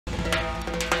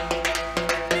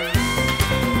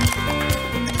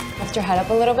lift your head up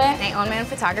a little bit. I own my own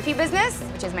photography business,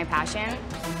 which is my passion.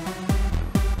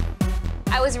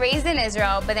 I was raised in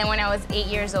Israel, but then when I was 8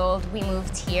 years old, we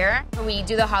moved here. We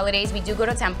do the holidays, we do go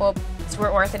to temple. So we're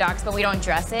Orthodox, but we don't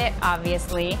dress it,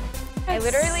 obviously. I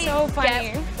literally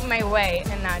get my way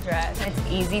in that dress. It's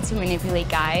easy to manipulate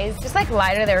guys. Just like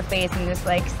lie to their face and just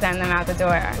like send them out the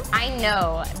door. I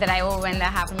know that I will win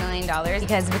that $500,000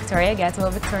 because Victoria gets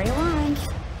what Victoria wants.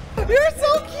 You're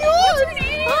so cute!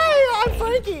 Hi, I'm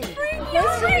Frankie.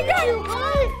 Nice to meet you.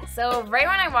 Hi. So right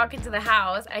when I walk into the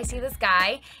house, I see this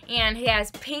guy, and he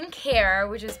has pink hair,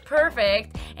 which is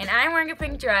perfect, and I'm wearing a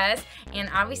pink dress, and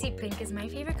obviously pink is my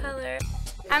favorite color.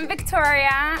 I'm Victoria,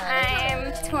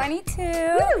 I'm 22,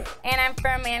 and I'm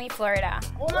from Miami, Florida.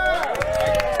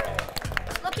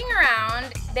 Looking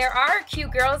around, there are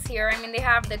cute girls here. I mean, they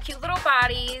have the cute little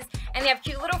bodies, and they have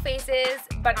cute little faces,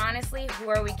 but honestly, who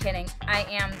are we kidding? I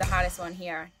am the hottest one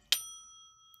here.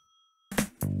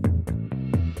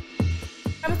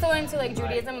 I'm so into like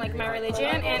Judaism, like my religion,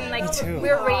 and like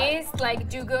we're raised like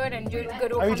do good and do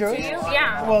good will come to you.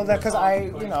 Yeah. Well, that's because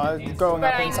growing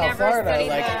up in South Florida,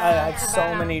 like I had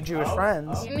so many Jewish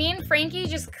friends. Me and Frankie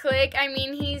just click. I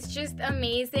mean, he's just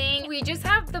amazing. We just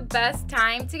have the best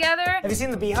time together. Have you seen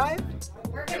the Beehive?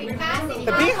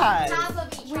 The Beehive.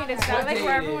 Wait, is that like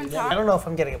where everyone's talking? I don't know if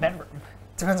I'm getting a bedroom.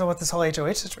 Depends on what this whole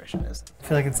HOH situation is. I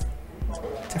feel like it's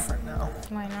different now.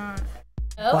 Why not?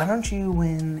 Why don't you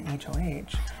win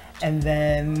HOH, and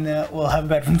then we'll have a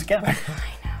bedroom together? I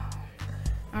know.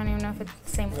 I don't even know if it's the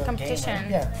same competition.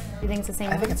 Yeah. You think it's the same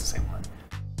one? I think it's the same one.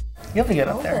 You'll be good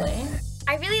up there.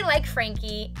 I really like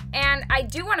Frankie, and I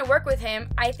do want to work with him.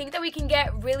 I think that we can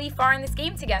get really far in this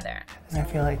game together. And I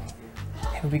feel like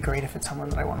it would be great if it's someone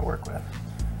that I want to work with.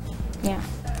 Yeah,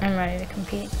 I'm ready to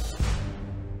compete.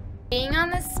 Being on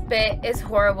the spit is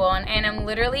horrible, and I'm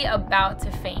literally about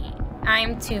to faint.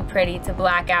 I'm too pretty to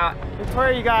black out.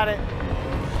 Victoria, you got it.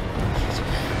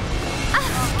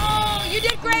 Oh, you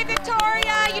did great,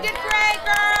 Victoria. You did great,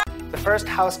 girl. The first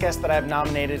house guest that I've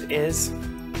nominated is...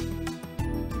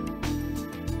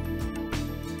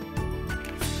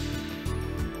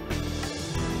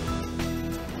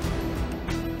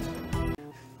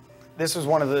 This was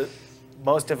one of the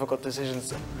most difficult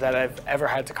decisions that I've ever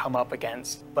had to come up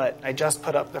against, but I just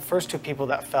put up the first two people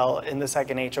that fell in the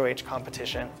second HOH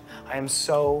competition. I am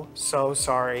so, so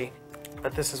sorry,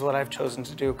 but this is what I've chosen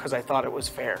to do because I thought it was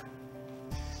fair.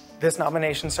 This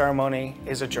nomination ceremony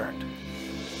is adjourned.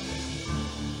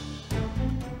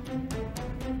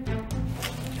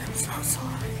 I'm so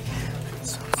sorry. I'm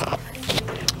so sorry.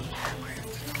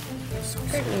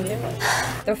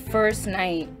 The first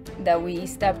night that we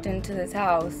stepped into this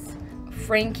house,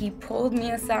 Frankie pulled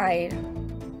me aside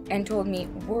and told me,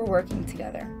 we're working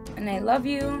together. And I love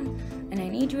you, and I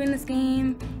need you in this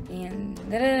game, and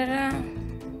da-da-da-da.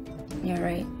 You're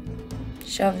right.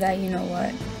 Shove that you know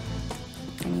what,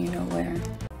 and you know where.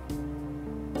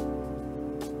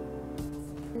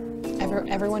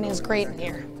 Everyone is great in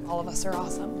here. All of us are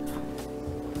awesome.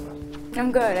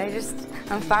 I'm good,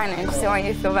 I'm fine. I just don't want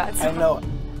you to feel bad. I know.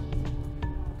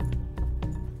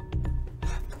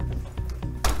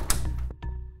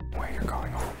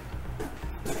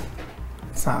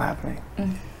 It's not happening.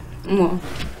 Well,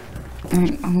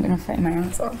 I'm gonna fight my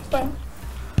ass off, but...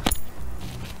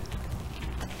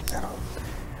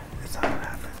 It's not gonna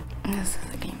happen. This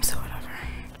is a game, so whatever.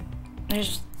 I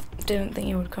just didn't think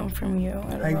it would come from you.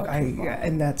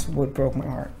 And that's what broke my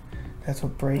heart. That's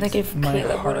what breaks like if my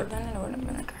Caleb heart. would have done it, it would have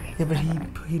been great. Yeah, but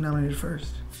he nominated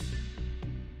first.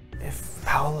 If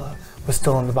Paola was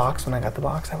still in the box when I got the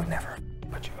box, I would never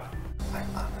put you up. I'm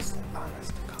honest to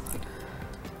God.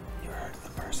 You're the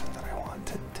person that I want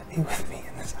to be with me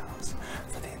in this house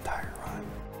for the entire run.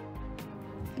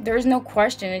 There's no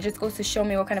question. It just goes to show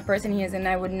me what kind of person he is, and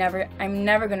I'm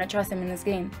never gonna trust him in this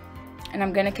game. And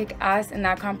I'm gonna kick ass in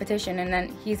that competition, and then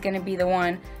he's gonna be the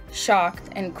one shocked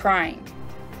and crying.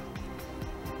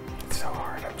 It's so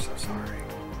hard. I'm so sorry.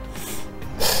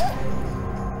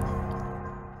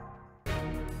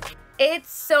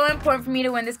 It's so important for me to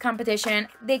win this competition.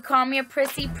 They call me a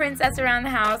prissy princess around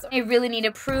the house. I really need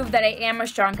to prove that I am a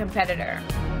strong competitor.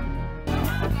 Good!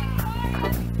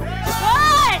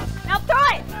 Now throw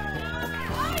it!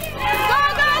 Go,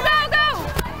 go, go, go!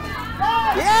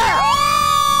 Yeah!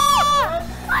 Oh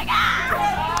my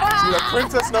God! See, the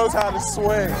princess knows how to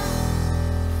swing.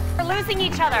 We're losing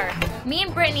each other. Me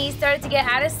and Brittany started to get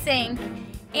out of sync,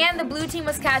 and the blue team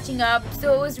was catching up,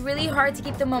 so it was really hard to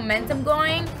keep the momentum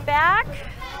going. Back,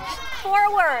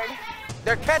 forward.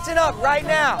 They're catching up right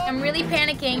now. I'm really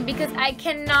panicking because I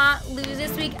cannot lose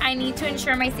this week. I need to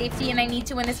ensure my safety and I need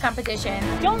to win this competition.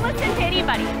 Don't listen to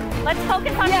anybody. Let's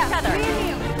focus on each other.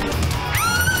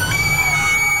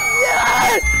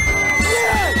 Yes!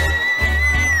 Yes!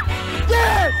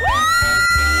 Yes!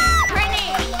 Brittany,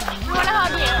 I want to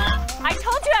hug you. I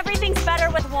told you everything's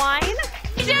better with wine.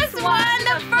 We just won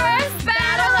the first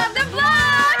battle of the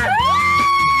block!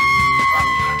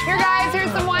 Here, guys,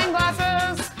 here's some wine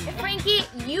glasses. Frankie,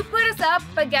 you put us up,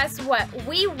 but guess what?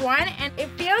 We won, and it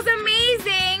feels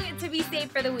amazing to be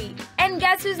safe for the week. And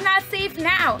guess who's not safe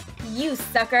now? You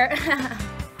sucker.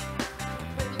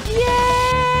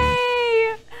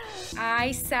 Yay!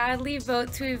 I sadly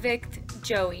vote to evict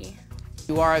Joey.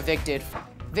 You are evicted.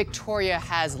 Victoria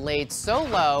has laid so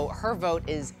low, her vote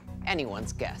is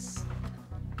anyone's guess.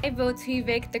 I vote to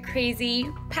evict the crazy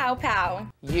Pow Pow.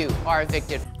 You are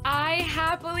evicted. I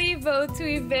happily vote to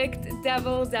evict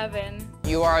Devil Devin.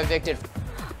 You are evicted.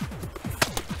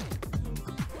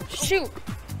 Shoot.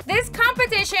 This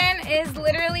competition is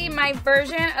literally my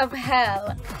version of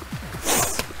hell.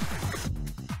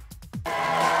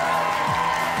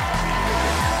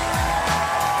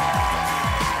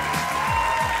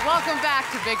 Welcome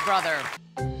back to Big Brother.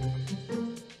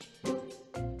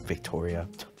 Victoria.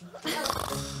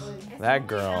 That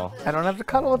girl. I don't have to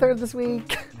cuddle with her this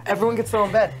week. Everyone gets their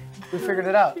own bed. We figured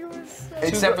it out.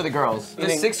 Except for the girls. The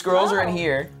 6 girls are in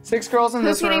here. 6 girls in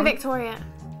this room. Victoria?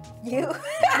 You. Why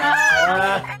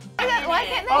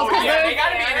can't They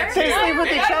gotta be in it. They sleep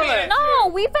with each other. No,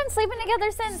 we've been sleeping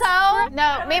together since. So,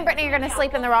 no, me and Brittany are gonna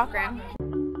sleep in the rock room.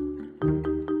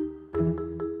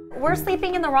 We're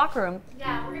sleeping in the rock room.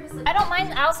 Yeah, we're gonna sleep. I don't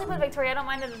mind. I'll sleep with Victoria. I don't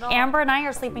mind it at all. Amber and I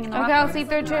are sleeping in the rock room. Okay, I'll sleep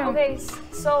there too. Okay,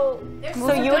 so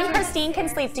you and Christine can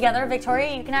sleep together.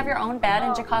 Victoria, you can have your own bed,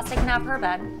 and Jocasta can have her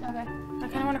bed. Okay. I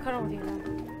kind of want to cuddle with you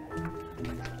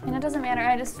though. And it doesn't matter.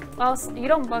 You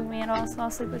don't bug me at all, so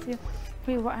I'll sleep with you.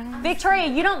 Wait, what? I don't... Victoria,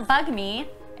 you don't bug me,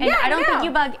 and I don't think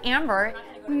you bug Amber.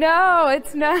 No,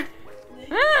 it's not.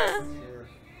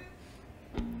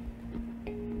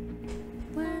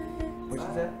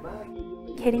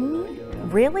 Kidding me?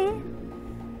 Really?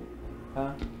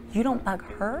 Huh? You don't bug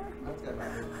her?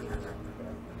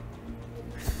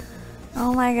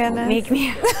 Oh my goodness. Make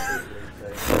me.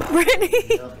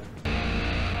 Brittany.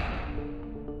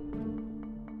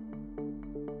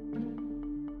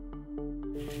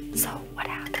 So what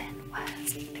happened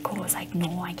was Nicole was like,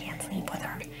 no, I can't sleep with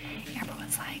her. Amber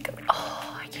was like,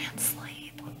 oh, I can't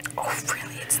sleep. Oh,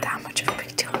 really? It's that much of a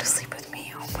big deal to sleep with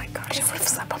me? Oh my gosh, I would have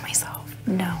slept by myself.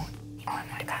 No. Oh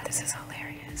my God, this is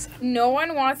hilarious. No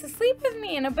one wants to sleep with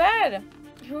me in a bed.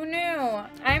 Who knew?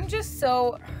 I'm just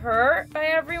so hurt by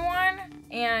everyone,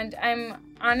 and I'm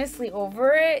honestly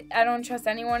over it. I don't trust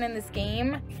anyone in this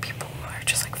game. People are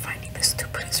just like finding the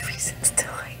stupidest reasons to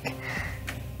like,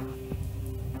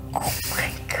 oh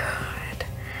my God,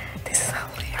 this is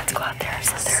hilarious. Let's go out there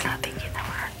so they're not thinking that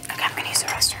we're, okay, I'm gonna use the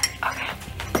restroom. Okay.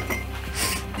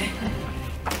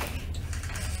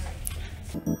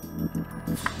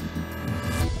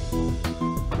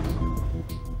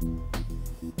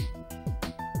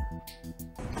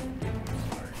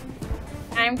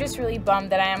 I'm just really bummed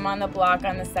that I am on the block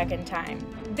on the second time.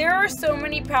 There are so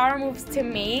many power moves to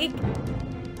make,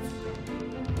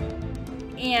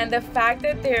 and the fact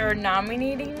that they're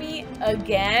nominating me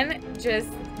again just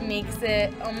makes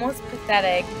it almost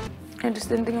pathetic. I just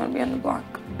didn't think I would be on the block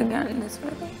again this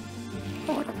early.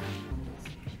 Or whatever.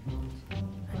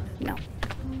 No.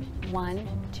 1,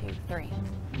 2, 3.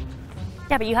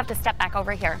 Yeah, but you have to step back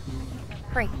over here.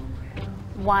 Hurry.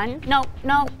 1. No,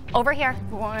 over here.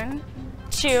 1,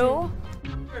 2.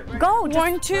 Go.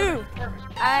 1, 2.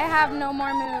 I have no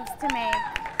more moves to make.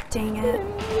 Dang it.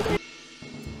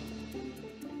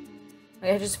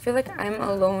 I just feel like I'm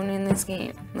alone in this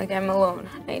game. Like, I'm alone.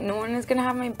 No one is gonna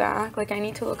have my back. Like, I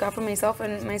need to look out for myself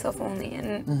and myself only.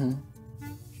 And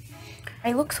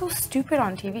I look so stupid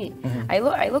on TV. I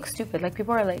look stupid. Like,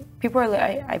 people are like,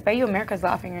 I bet you America's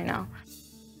laughing right now.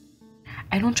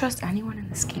 I don't trust anyone in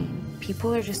this game.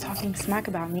 People are just talking smack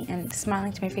about me and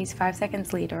smiling to my face 5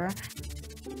 seconds later.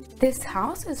 This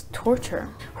house is torture.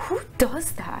 Who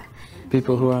does that?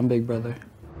 People who are on Big Brother.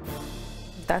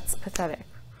 That's pathetic.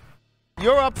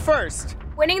 You're up first.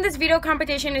 Winning this veto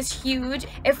competition is huge.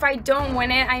 If I don't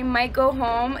win it, I might go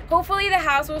home. Hopefully the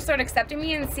house will start accepting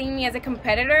me and seeing me as a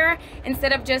competitor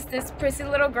instead of just this prissy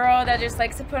little girl that just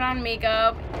likes to put on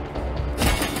makeup.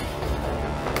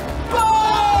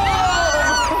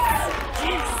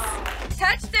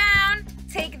 Touchdown!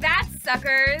 Take that,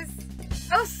 suckers!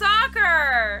 Oh,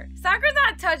 soccer! Soccer's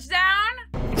not a touchdown!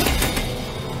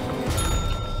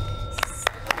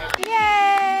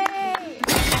 Yay!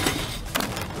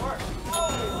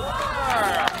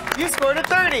 You scored a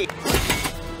 30.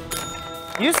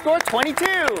 You scored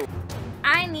 22.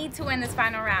 I need to win this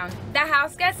final round. The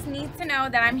house guests need to know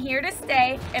that I'm here to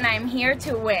stay and I'm here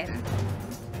to win.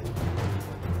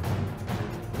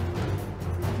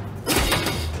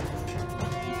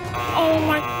 Oh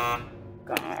my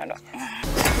God.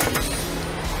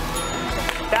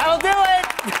 That'll do it.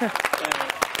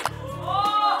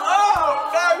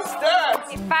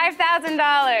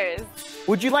 $5,000.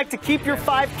 Would you like to keep your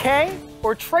 5K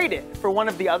or trade it for one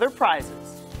of the other prizes?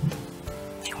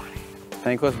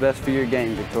 Think what's best for your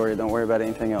game, Victoria. Don't worry about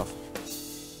anything else.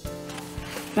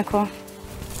 Nicole,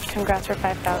 congrats for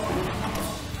 5,000.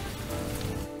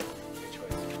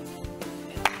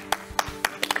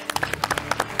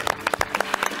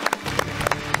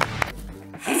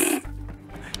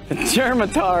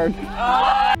 Germatard.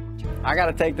 I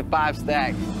gotta take the 5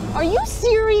 stack. Are you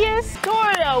serious?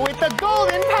 Victoria with the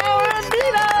golden power of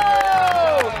veto!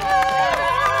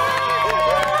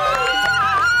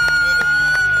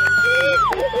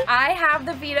 I have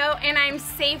the veto and I'm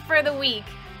safe for the week.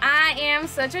 I am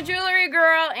such a jewelry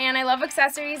girl and I love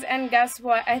accessories, and guess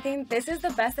what? I think this is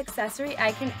the best accessory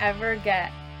I can ever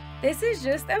get. This is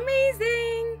just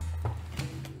amazing.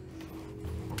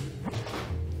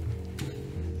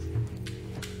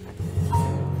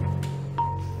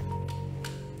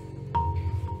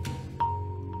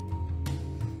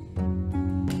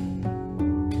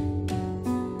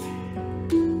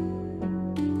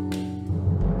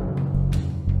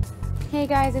 Hey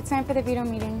guys, it's time for the veto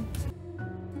meeting.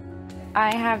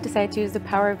 I have decided to use the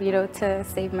power of veto to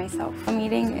save myself. The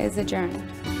meeting is adjourned.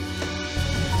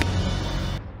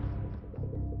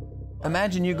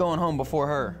 Imagine you going home before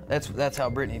her. That's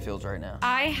how Brittany feels right now.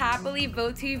 I happily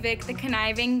vote to evict the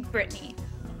conniving Brittany.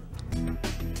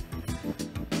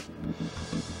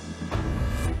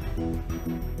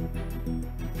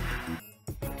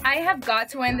 I have got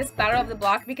to win this battle of the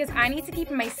block because I need to keep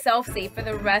myself safe for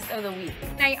the rest of the week.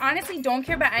 And I honestly don't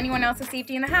care about anyone else's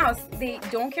safety in the house. They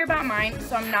don't care about mine,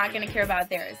 so I'm not gonna care about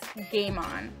theirs. Game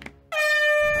on.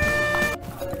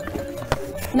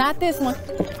 Not this one.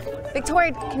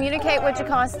 Victoria, communicate with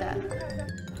Jacosta.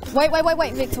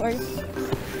 Wait, Victoria.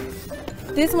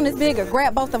 This one is bigger.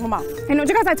 Grab both of them off. Hey, no,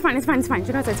 Jacosta, it's fine,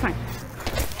 Jacosta, it's fine.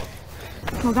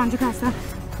 Hold on, Jacosta.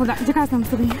 Hold on, Jacosta, I'm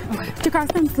slipping. Okay.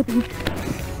 Jacosta, I'm slipping.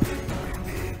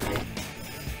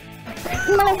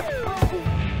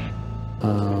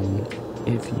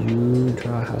 If you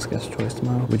draw a house guest choice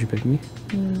tomorrow, would you pick me?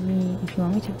 If you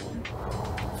want me to.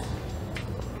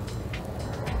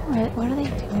 What are they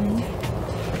doing?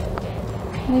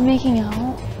 Are they making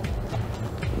out?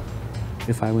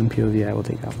 If I win POV, I will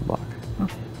take you off the block.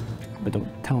 Okay. But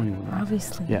don't tell anyone.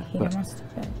 Obviously. Yeah, but wants to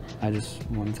fit. I just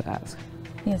wanted to ask.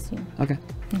 Yes, you. Okay.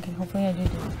 Okay, hopefully I do.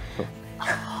 Cool.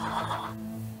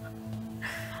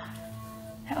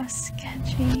 That was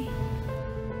sketchy.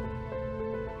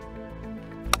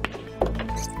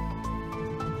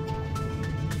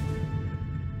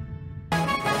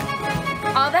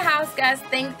 All the house guests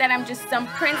think that I'm just some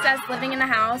princess living in the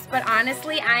house, but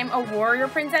honestly, I'm a warrior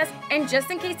princess. And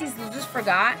just in case these losers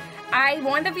forgot, I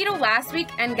won the veto last week,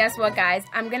 and guess what, guys?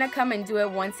 I'm gonna come and do it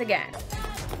once again.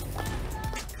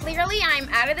 Clearly, I'm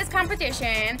out of this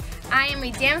competition. I am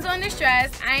a damsel in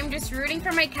distress. I am just rooting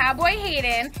for my cowboy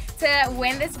Hayden to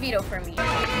win this veto for me.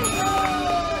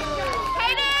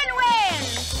 Hayden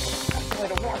wins!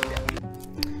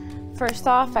 First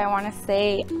off, I want to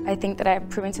say I think that I've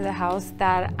proven to the house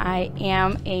that I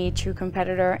am a true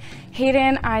competitor.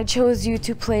 Hayden, I chose you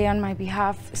to play on my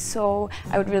behalf, so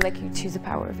I would really like you to choose the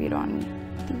power of veto on me.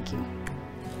 Thank you.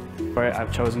 All right,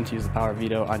 I've chosen to use the power of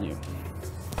veto on you.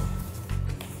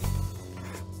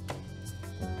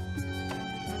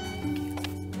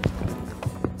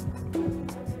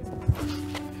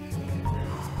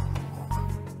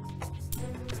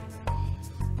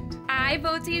 I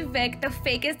vote to evict the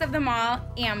fakest of them all,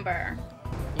 Amber.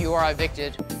 You are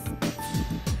evicted.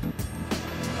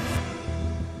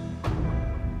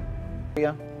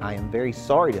 I am very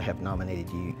sorry to have nominated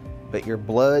you, but your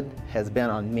blood has been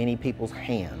on many people's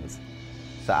hands.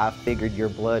 So I figured your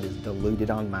blood is diluted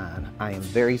on mine. I am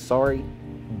very sorry.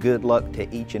 Good luck to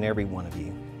each and every one of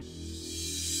you.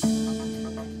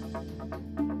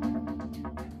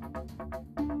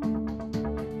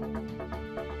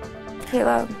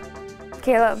 Caleb.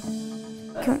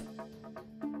 Okay.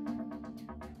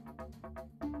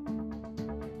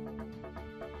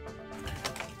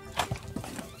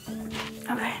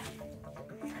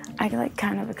 I like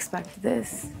kind of expected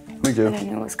this. Me too. I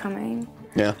knew it was coming.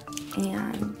 Yeah.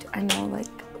 And I know like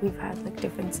we've had like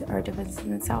differences in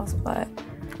this house, but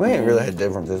We ain't really had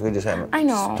differences. We just haven't I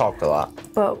know. talked a lot.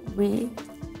 But we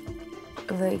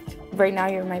like, right now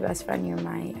you're my best friend, you're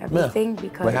my everything,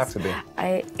 because we have to be.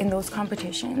 in those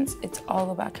competitions, it's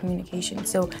all about communication.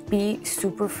 So be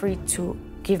super free to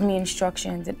give me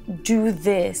instructions and do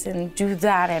this and do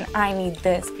that and I need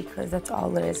this, because that's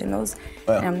all it is in those.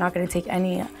 And I'm not gonna take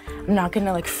any, I'm not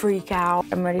gonna like freak out.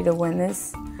 I'm ready to win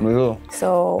this. We will.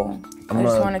 So I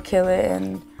just wanna kill it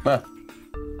and.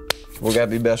 We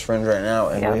gotta be best friends right now,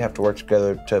 and we have to work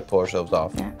together to pull ourselves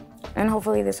off. Yeah, and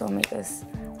hopefully this will make us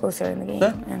closer in the game.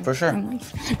 Yeah, for sure.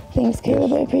 Thanks,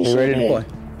 Caleb, I appreciate it. You ready to play?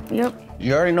 Yep.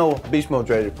 You already know Beast Mode's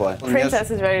ready to play.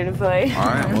 Princess is ready to play. All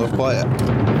right, let's play it.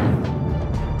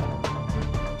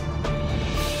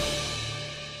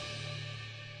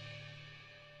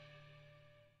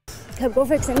 Caleb, go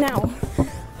fix it now.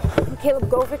 Caleb,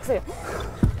 go fix it.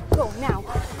 Go now.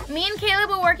 Me and Caleb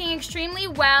were working extremely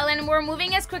well and we're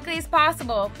moving as quickly as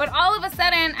possible. But all of a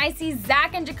sudden, I see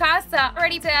Zach and Jocasta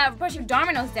ready to push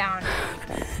dominoes down.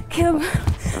 Caleb,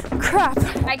 crap.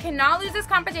 I cannot lose this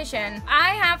competition.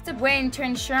 I have to win to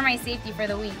ensure my safety for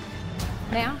the week.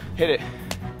 Now? Hit it.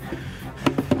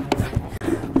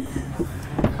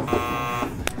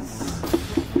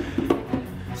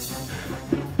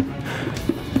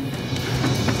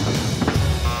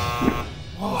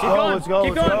 Let's go.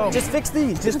 Keep going. Just fix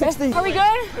these. Just fix these. Are we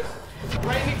good?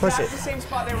 Push it. The same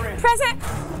spot they were in. Press it.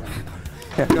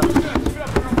 Yeah, go.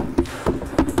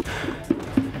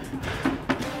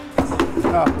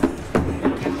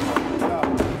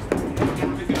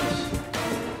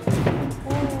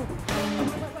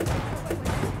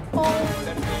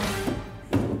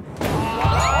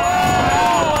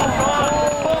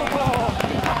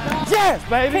 Yes,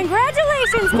 baby.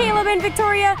 Congratulations, Caleb and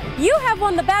Victoria. You have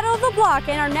won the Battle of the Block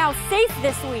and are now safe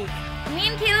this week. Me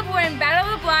and Caleb were in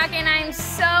Battle of the Block and I'm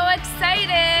so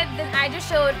excited that I just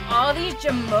showed all these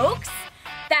jamokes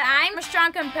that I'm a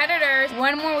strong competitor.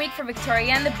 One more week for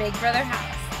Victoria and the Big Brother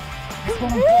house.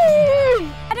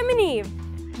 Adam and Eve,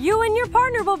 you and your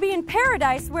partner will be in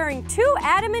paradise wearing 2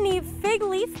 Adam and Eve fig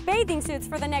leaf bathing suits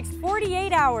for the next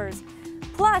 48 hours.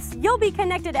 Plus, you'll be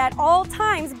connected at all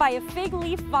times by a fig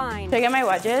leaf vine. Should I get my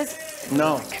wedges?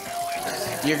 No.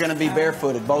 You're gonna be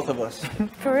barefooted, both of us.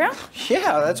 For real?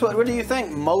 Yeah, that's what do you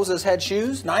think? Moses had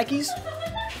shoes? Nikes?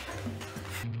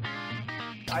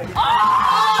 What's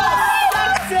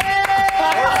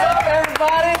up,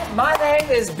 everybody? My name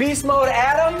is Beast Mode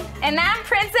Adam. And I'm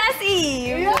Princess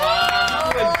Eve.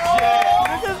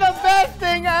 This is the best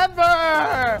thing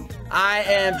ever! I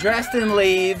am dressed in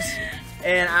leaves,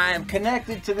 and I am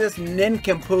connected to this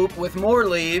nincompoop with more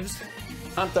leaves.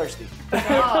 I'm thirsty.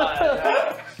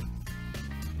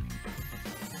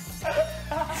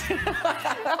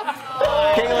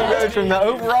 Caleb goes from the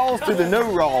overalls to the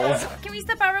no-rolls. Can we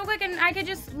step out real quick and I could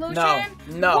just lotion?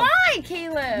 No. Why,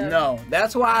 Caleb? No,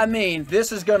 that's why I mean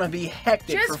this is gonna be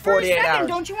hectic Just for 48 a second. hours.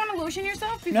 Don't you want to lotion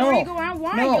yourself before you go out?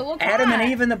 Why? You No, look Adam hot.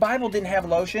 and Eve in the Bible didn't have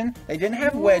lotion. They didn't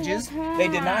have wedges. They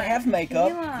did not have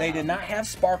makeup. Caleb. They did not have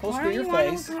sparkles Why for do your you want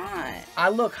to face. look hot? I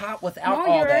look hot without No,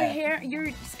 all that.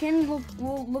 your skin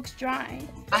looks dry.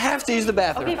 I have to use the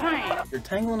bathroom. Okay, fine. You're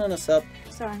tangling us up.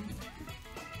 Sorry.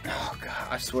 Oh God,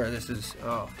 I swear this is.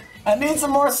 Oh, I need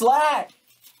some more slack.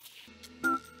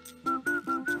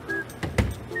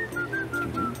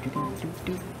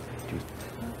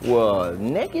 Well,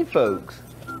 naked folks.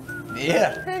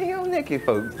 Yeah. What the hell naked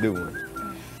folks doing?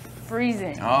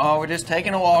 Freezing. Oh, we're just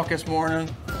taking a walk this morning.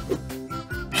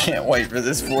 Can't wait for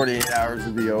this 48 hours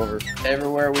to be over.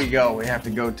 Everywhere we go, we have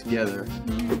to go together.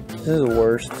 This is the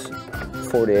worst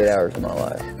 48 hours of my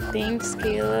life. Thanks,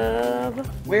 Caleb.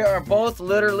 We are both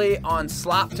literally on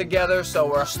slop together, so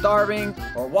we're starving.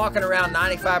 We're walking around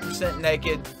 95%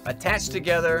 naked, attached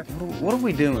together. What are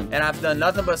we doing? And I've done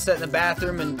nothing but sit in the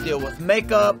bathroom and deal with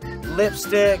makeup,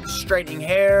 lipstick, straightening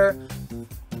hair.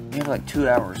 You have like 2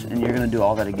 hours, and you're gonna do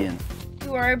all that again.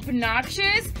 You are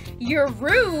obnoxious. You're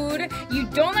rude. You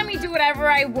don't let me do whatever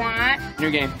I want.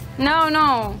 Your game.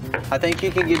 No. I think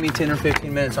you can give me 10 or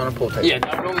 15 minutes on a pool table. Yeah,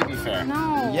 that would only be fair.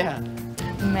 No. Yeah.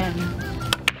 Man.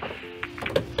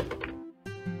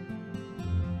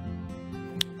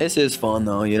 This is fun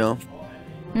though, you know?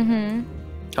 Mm-hmm.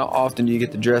 How often do you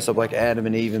get to dress up like Adam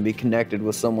and Eve and be connected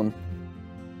with someone?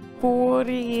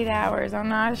 48 hours on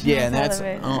national Yeah, and that's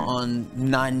television. on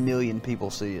 9 million people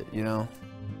see it, you know?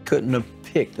 Couldn't have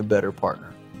picked a better partner.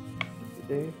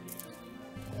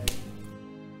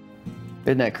 Isn't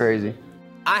that crazy?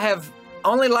 I have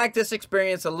only liked this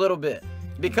experience a little bit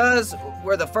because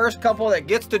we're the first couple that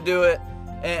gets to do it.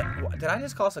 And did I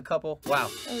just call us a couple? Wow.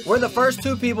 We're the first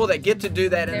 2 people that get to do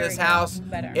that in this house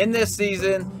in this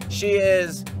season. She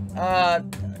is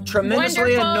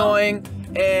tremendously Wonderful. annoying,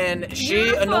 and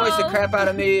she annoys the crap out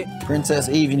of me. Princess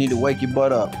Eve, you need to wake your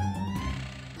butt up.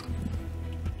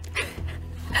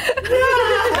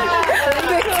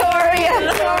 Victoria!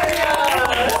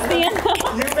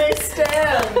 You may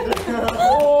stand!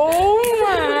 Oh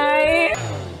my!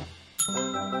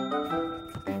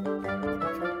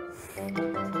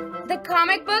 The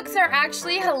comic books are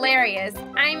actually hilarious.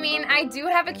 I mean, I do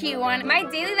have a cute one. My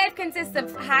daily life consists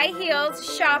of high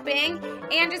heels, shopping,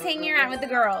 and just hanging around with the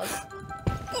girls.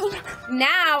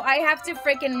 Now I have to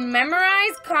freaking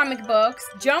memorize comic books,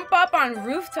 jump up on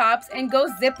rooftops, and go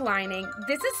ziplining.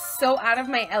 This is so out of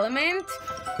my element.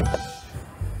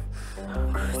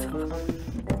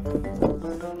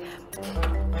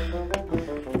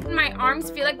 My arms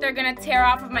feel like they're gonna tear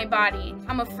off of my body.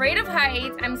 I'm afraid of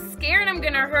heights. I'm scared I'm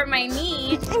gonna hurt my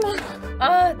knee.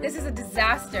 Oh, this is a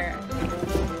disaster.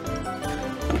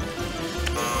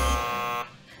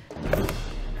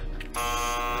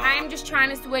 I'm just trying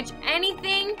to switch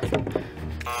anything.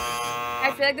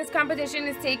 I feel like this competition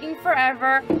is taking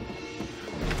forever.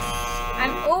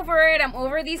 I'm over it. I'm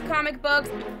over these comic books.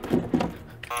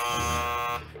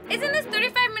 Isn't this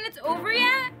 35 minutes over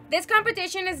yet? This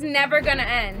competition is never gonna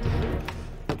end.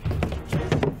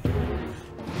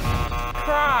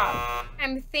 Crap.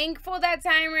 I'm thankful that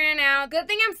time ran out. Good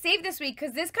thing I'm safe this week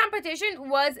because this competition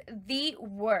was the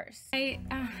worst. I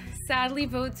sadly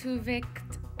vote to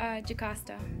evict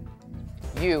Jocasta.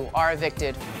 You are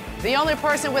evicted. The only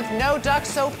person with no ducks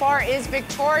so far is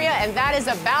Victoria, and that is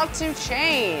about to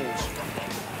change.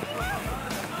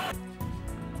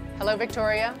 Hello,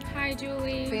 Victoria. Hi,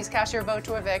 Julie. Please cast your vote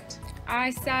to evict.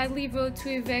 I sadly vote to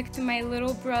evict my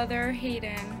little brother,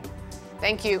 Hayden.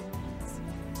 Thank you.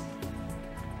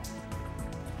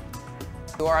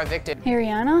 You are evicted.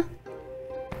 Ariana?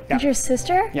 Yeah. That's your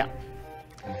sister? Yeah.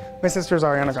 My sister's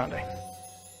Ariana Grande.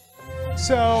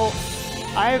 So,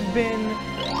 I've been,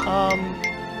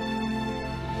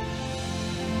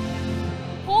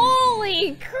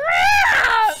 Holy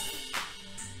crap!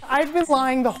 I've been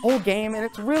lying the whole game, and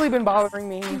it's really been bothering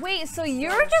me. Wait, so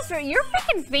you're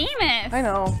freaking famous. I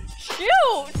know. Shoot!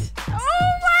 Oh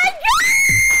my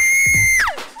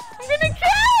god! I'm gonna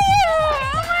kill you!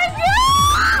 Oh my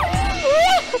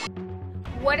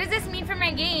god! What does this mean for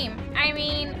my game? I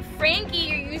mean, Frankie,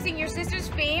 you're using your sister's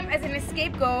fame as an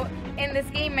scapegoat in this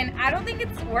game, and I don't think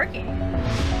it's working.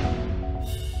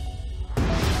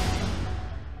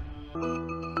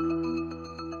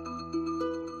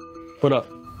 What up?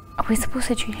 Are we supposed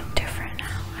to treat him different now?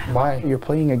 Why? You're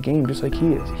playing a game just like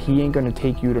he is. He ain't gonna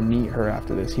take you to meet her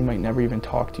after this. He might never even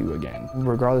talk to you again,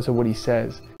 regardless of what he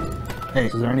says. Hey,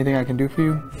 is there anything I can do for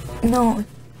you? No.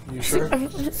 You sure?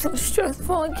 It's so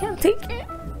stressful. I can't take it.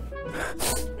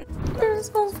 It's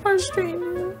so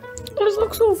frustrating. I just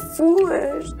look so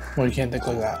foolish. Well, you can't think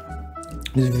like that.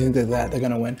 Because if you think like that, they're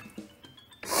gonna win.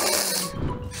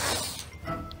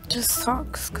 Just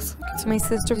sucks because it's my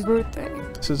sister's birthday.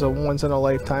 This is a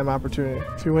once-in-a-lifetime opportunity.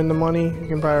 If you win the money, you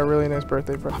can buy a really nice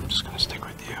birthday present. I'm just gonna stick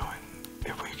with you, and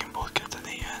if we can both get to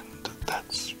the end,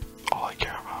 that's all I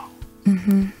care about.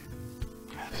 Mm-hmm.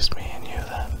 Just me and you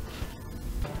then.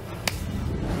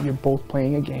 You're both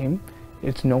playing a game.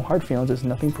 It's no hard feelings. It's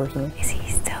nothing personal. Is he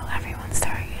still everyone's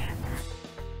target?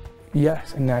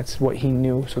 Yes, and that's what he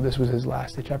knew. So this was his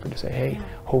last-ditch effort to say, hey,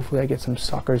 hopefully I get some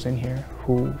suckers in here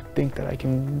who think that I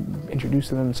can introduce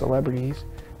to them celebrities,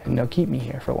 and they'll keep me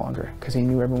here for longer, because he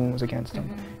knew everyone was against him.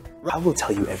 I will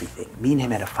tell you everything. Me and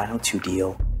him had a final 2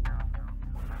 deal.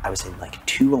 I was in like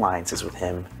 2 alliances with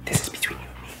him. This is between you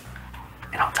and me.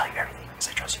 And I'll tell you everything because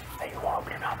I trust you. That you won't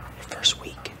open your mouth. The first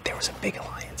week, there was a big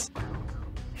alliance.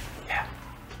 Yeah.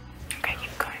 Okay,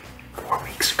 keep going. 4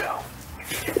 weeks ago, we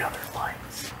made another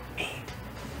alliance. Me,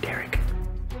 Derrick,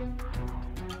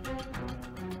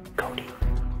 Cody,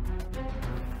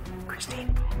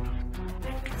 Christine,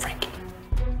 and Frankie.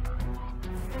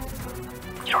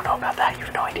 You don't know about that, you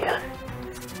have no idea.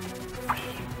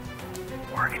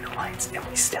 We were in an alliance, and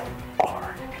we still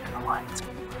are in an alliance.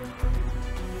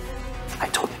 I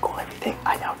told Nicole everything.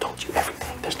 I now told you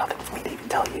everything. There's nothing for me to even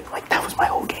tell you. Like, that was my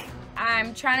whole game.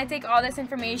 I'm trying to take all this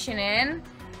information in.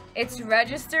 It's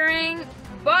registering,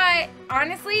 but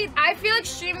honestly, I feel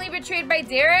extremely betrayed by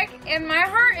Derrick, and my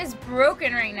heart is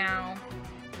broken right now.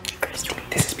 Christine,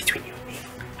 this is between you and me.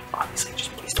 Obviously,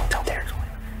 just please don't tell Derrick.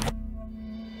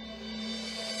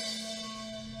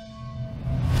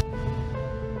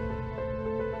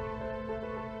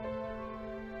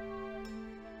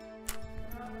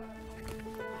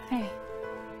 Hey.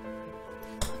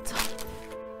 What's up?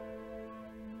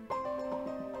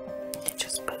 You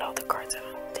just put all the cards out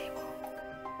on the table.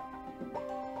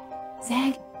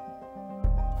 Zach,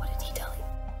 what did he tell you?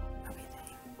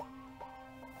 Everything.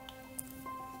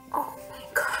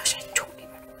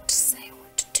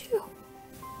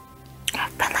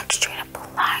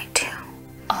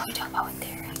 about with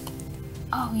Derrick?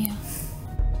 Oh, yeah.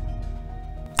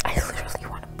 I literally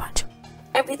want to punch him.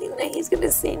 Everything that he's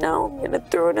gonna say now, I'm gonna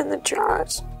throw it in the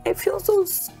trash. I feel so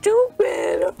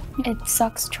stupid. It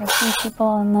sucks trusting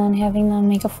people and then having them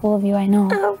make a fool of you, I know.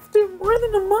 After more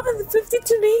than a month,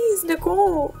 52 days,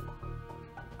 Nicole.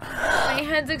 My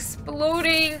head's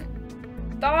exploding.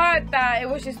 Thought that it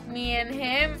was just me and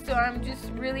him, so I'm just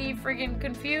really freaking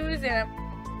confused and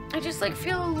I just like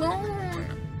feel alone.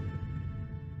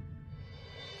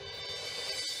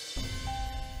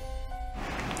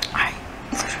 I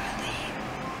literally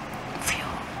feel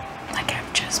like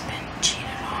I've just been cheated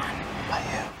on. By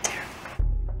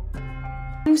you?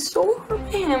 I'm so hurt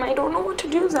by him. I don't know what to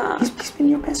do with that. He's been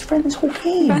your best friend this whole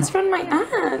game. Best friend my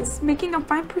ass. Making a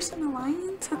 5%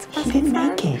 alliance? That's best friend. He didn't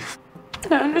make it.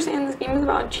 I understand this game is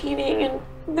about cheating and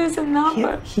this and that,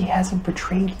 but... He hasn't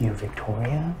betrayed you,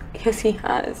 Victoria. Yes, he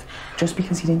has. Just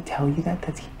because he didn't tell you that,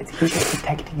 he's just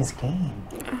protecting his game.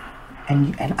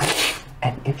 And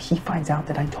if he finds out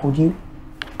that I told you,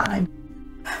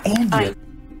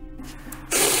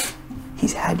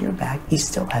 he's had your back. He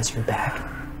still has your back.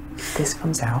 If this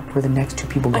comes out, we're the next two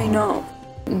people going. I know.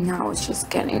 Now it's just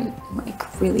getting,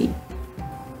 like, really...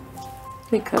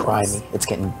 Because... Cry me.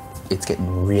 It's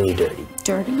getting really dirty.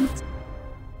 Dirty?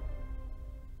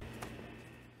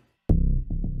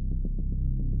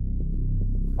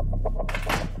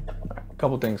 A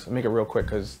couple things, make it real quick,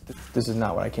 because this is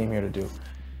not what I came here to do.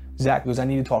 Zach goes, I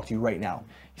need to talk to you right now.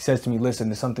 He says to me, listen,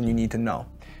 there's something you need to know.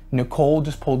 Nicole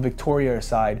just pulled Victoria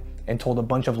aside and told a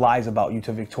bunch of lies about you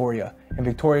to Victoria, and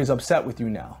Victoria's upset with you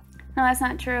now. No, that's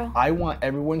not true. I want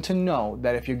everyone to know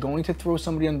that if you're going to throw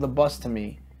somebody under the bus to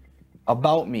me,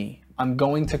 about me, I'm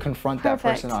going to confront that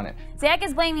person on it. Zach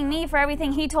is blaming me for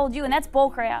everything he told you, and that's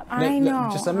bullcrap. I know.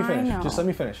 Just let me finish. Just let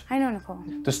me finish. I know, Nicole.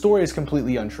 The story is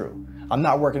completely untrue. I'm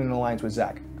not working in an alliance with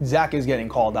Zach. Zach is getting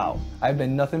called out. I've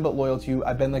been nothing but loyal to you.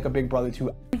 I've been like a big brother to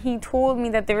you. He told me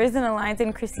that there is an alliance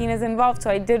and Christina's involved, so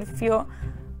I did feel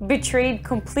betrayed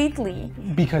completely.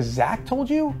 Because Zach told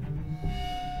you?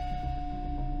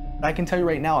 I can tell you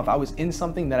right now, if I was in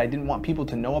something that I didn't want people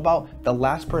to know about, the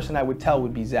last person I would tell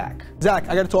would be Zach. Zach,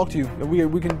 I gotta talk to you.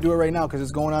 We can do it right now because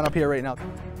it's going on up here right now.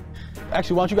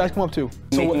 Actually, why don't you guys come up too?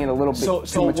 Making it a little bit so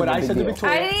what I said to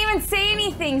Victoria. I didn't even say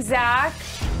anything, Zach.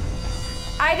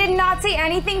 I did not say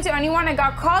anything to anyone. I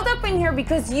got called up in here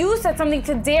because you said something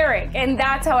to Derrick, and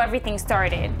that's how everything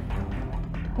started.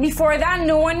 Before that,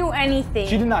 no one knew anything.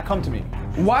 She did not come to me.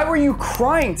 Why were you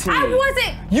crying to me? I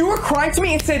wasn't. You were crying to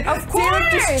me and said,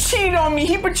 Derrick just cheated on me.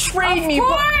 He betrayed me. Of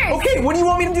course. Okay, what do you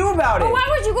want me to do about it? But why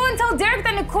would you go and tell Derrick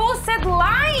that Nicole said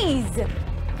lies?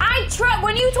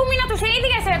 When you told me not to say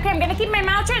anything, I said, okay, I'm gonna keep my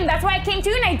mouth shut, and that's why I came to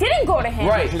you, and I didn't go to him.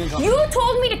 Right. You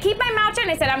told me to keep my mouth shut,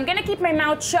 and I said, I'm gonna keep my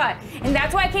mouth shut, and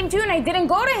that's why I came to you, and I didn't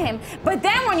go to him. But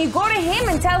then when you go to him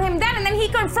and tell him that, and then he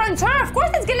confronts her, of course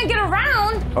it's gonna get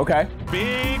around. Okay.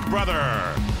 Big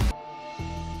brother.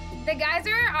 The guys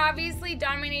are obviously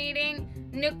dominating.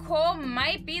 Nicole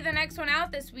might be the next one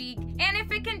out this week. And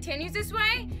if it continues this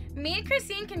way, me and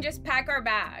Christine can just pack our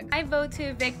bags. I vote to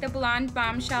evict the blonde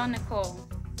bombshell Nicole.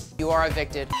 You are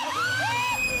evicted.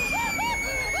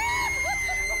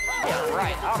 Yeah,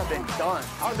 right. I would have been done.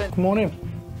 Come on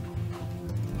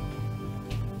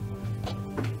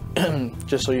in.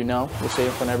 Just so you know, we'll say it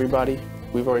in front of everybody.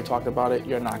 We've already talked about it.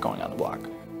 You're not going on the block.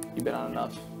 You've been on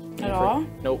enough. At all?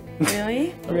 Nope.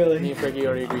 Really? Really? Me and Frankie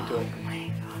already agreed to it. Oh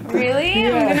my God. Really?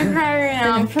 Yeah. I'm gonna cry right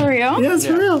now. For real? Yes,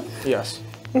 for real. Yes.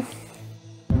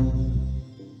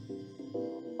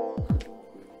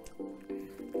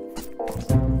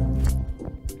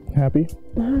 Happy?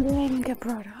 How did I even get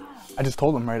brought up? I just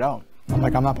told him right out. I'm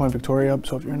like, I'm not putting Victoria up,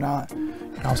 so if you're not,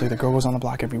 and I was like, the girl goes on the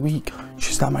block every week.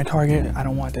 She's not my target. I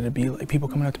don't want there to be like people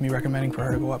coming up to me recommending for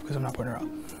her to go up because I'm not putting her up.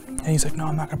 And he's like, no,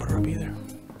 I'm not gonna put her up either.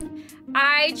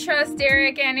 I trust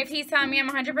Derrick, and if he's telling me I'm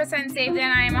 100% safe,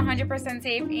 then I am 100%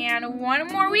 safe. And one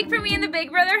more week for me in the Big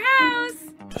Brother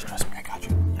house. Just trust me, I got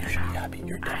you. You're happy.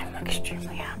 You're done. I'm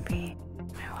extremely happy.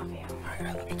 I love you. All right,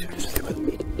 I love you too. Just stay with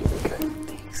me. Good.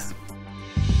 Thanks.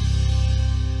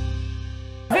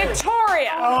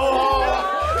 Victoria!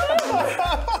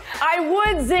 I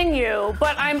would zing you,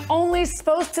 but I'm only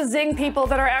supposed to zing people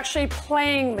that are actually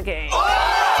playing the game.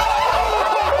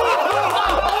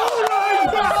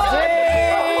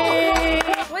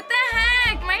 What the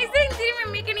heck? My zing didn't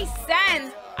even make any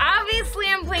sense. Obviously,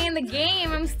 I'm playing the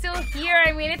game. I'm still here.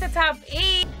 I made it to top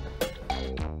 8.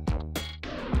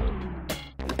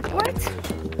 What?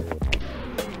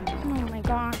 Oh my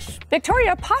gosh.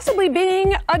 Victoria possibly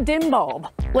being a dim bulb.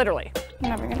 Literally. I'm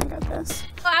never gonna get this.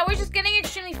 I was just getting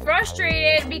extremely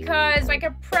frustrated because I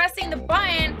kept pressing the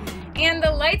button and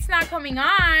the light's not coming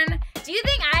on. Do you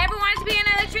think I ever wanted to be an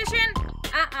electrician?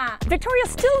 Victoria's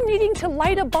still needing to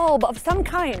light a bulb of some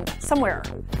kind somewhere.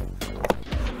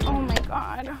 Oh my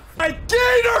God. My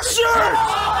gator shirt!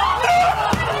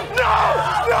 No!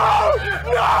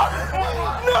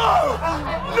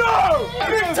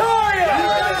 Victoria!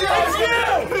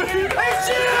 It's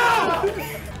you!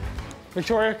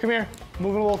 Victoria, come here.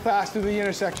 Moving a little fast through the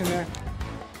intersection there.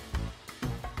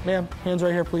 Ma'am, hands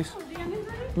right here, please.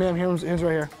 Ma'am, hands right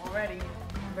here. Already.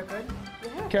 We're good?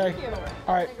 Okay.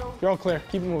 All right, you're all clear.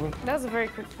 Keep it moving. That was a very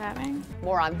quick tapping.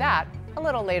 More on that a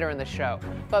little later in the show.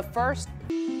 But first,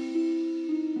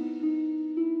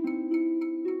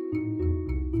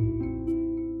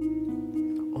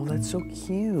 Oh, that's so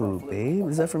cute, babe.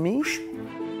 Is that for me?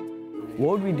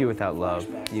 What would we do without love,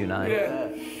 you and I?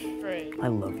 Right. I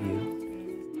love you.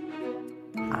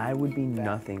 I would be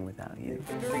nothing without you.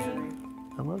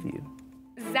 I love you.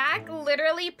 Zach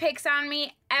literally picks on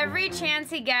me every chance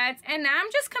he gets, and now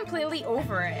I'm just completely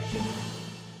over it.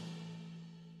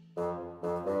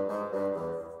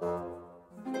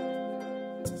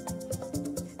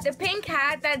 The pink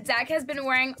hat that Zach has been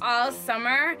wearing all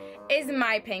summer is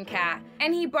my pink hat,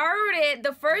 and he borrowed it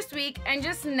the first week and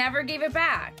just never gave it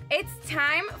back. It's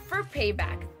time for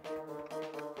payback.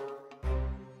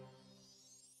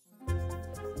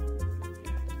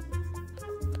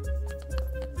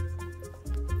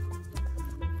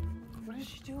 What is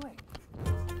she doing?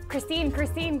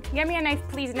 Christine, get me a knife,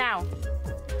 please, now.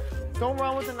 Don't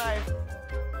run with the knife.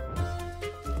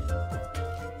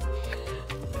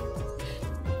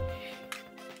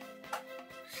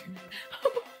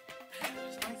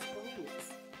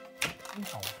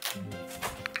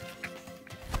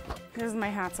 This is my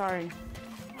hat, sorry.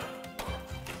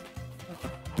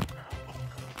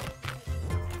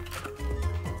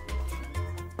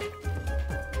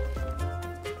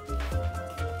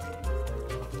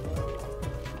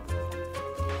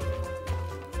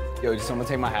 Yo, did someone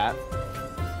take my hat?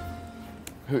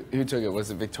 Who took it?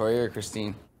 Was it Victoria or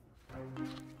Christine?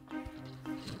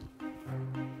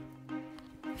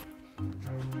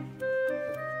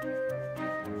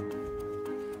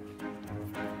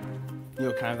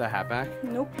 Yo, can I have that hat back?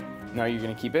 Nope. No, you're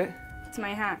gonna keep it? It's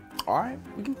my hat. All right,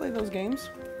 we can play those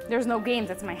games. There's no games,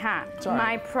 it's my hat. It's all right.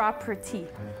 My property.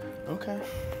 Okay,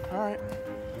 all right.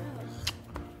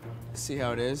 See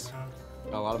how it is.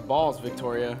 Got a lot of balls,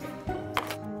 Victoria.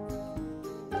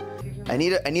 I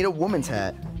need a woman's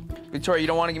hat. Victoria, you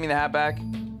don't want to give me the hat back?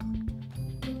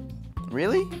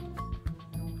 Really?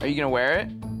 Are you gonna wear it?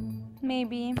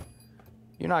 Maybe.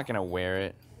 You're not gonna wear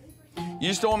it. You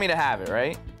just don't want me to have it,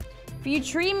 right? If you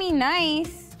treat me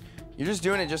nice. You're just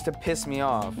doing it just to piss me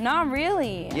off. Not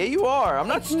really. Yeah, you are. I'm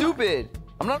not stupid.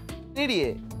 I'm not an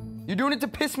idiot. You're doing it to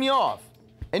piss me off.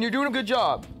 And you're doing a good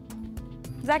job.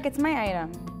 Zach, it's my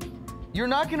item. You're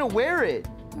not gonna wear it.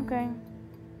 Okay.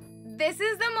 This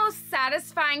is the most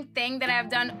satisfying thing that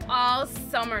I've done all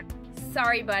summer.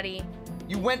 Sorry, buddy.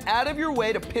 You went out of your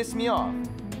way to piss me off.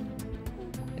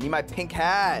 I need my pink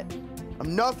hat.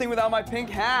 I'm nothing without my pink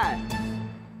hat.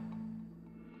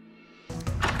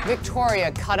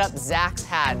 Victoria cut up Zach's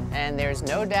hat, and there's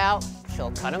no doubt she'll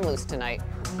cut him loose tonight.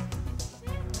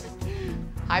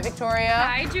 Hi, Victoria.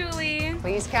 Hi, Julie.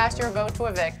 Please cast your vote to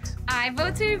evict. I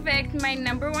vote to evict my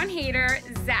 #1 hater,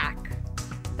 Zach.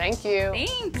 Thank you.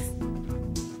 Thanks.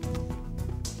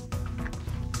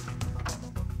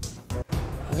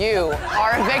 You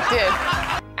are evicted.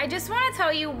 I just want to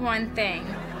tell you one thing.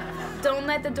 Don't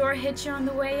let the door hit you on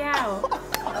the way out.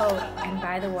 Oh, and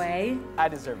by the way, I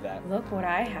deserve that. look what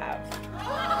I have.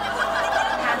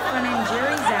 Have fun in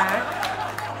jury, Zach.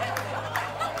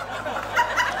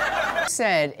 You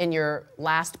said in your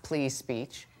last plea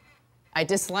speech, I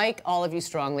dislike all of you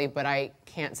strongly, but I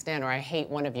can't stand or I hate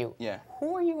one of you. Yeah.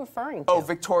 Who are you referring to? Oh,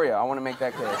 Victoria. I want to make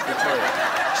that clear. Victoria.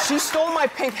 She stole my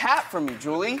pink hat from me,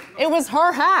 Julie. It was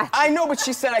her hat. I know, but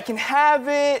she said I can have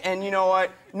it, and you know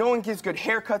what? No one gives good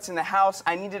haircuts in the house.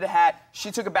 I needed a hat.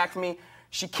 She took it back from me.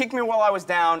 She kicked me while I was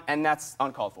down, and that's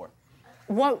uncalled for.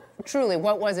 Truly,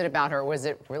 what was it about her? Was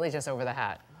it really just over the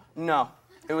hat? No.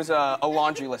 It was a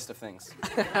laundry list of things.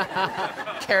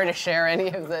 Care to share any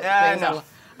of the things? No.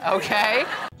 Okay.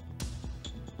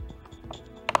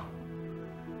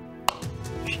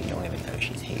 She don't even know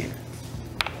she's here.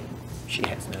 She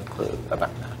has no clue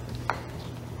about that.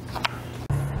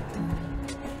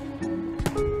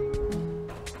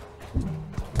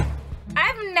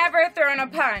 I've never thrown a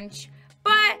punch,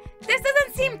 but this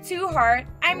doesn't seem too hard.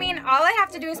 I mean, all I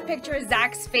have to do is picture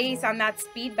Zach's face on that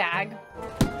speed bag.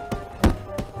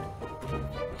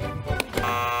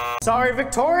 Sorry,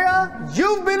 Victoria,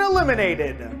 you've been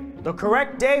eliminated. The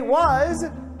correct day was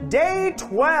day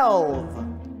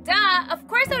 12. Duh, of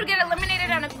course I would get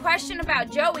eliminated on a question about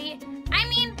Joey. I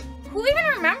mean, who even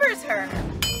remembers her?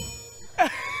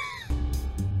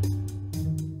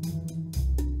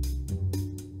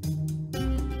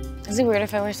 Is it weird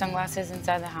if I wear sunglasses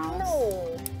inside the house?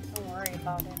 No, don't worry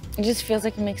about it. It just feels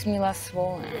like it makes me less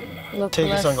swollen. Take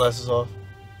your sunglasses off.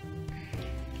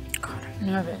 God, I'm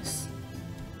nervous.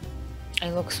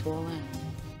 I look swollen.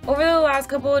 Over the last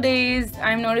couple of days,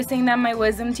 I'm noticing that my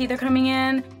wisdom teeth are coming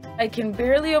in. I can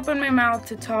barely open my mouth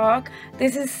to talk.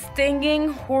 This is stinging,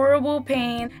 horrible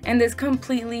pain, and this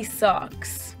completely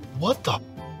sucks. What the?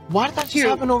 Why did that just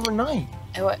happen overnight?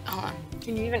 Hold on.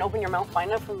 Can you even open your mouth fine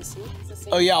enough from the seat?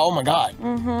 Oh yeah, oh my God.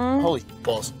 Mm-hmm. Holy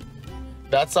balls.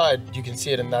 That side, you can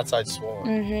see it, and that side's swollen.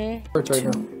 Mm-hmm. Hurts right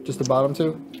now. Just the bottom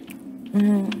two?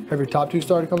 Mm-hmm. Have your top two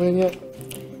started coming in yet?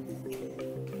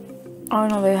 Oh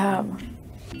no, they have.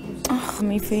 Ugh,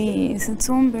 my face, it's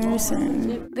so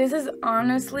embarrassing. This is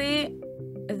honestly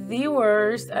the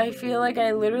worst. I feel like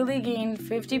I literally gained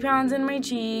 50 pounds in my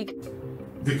cheek.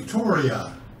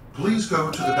 Victoria, please go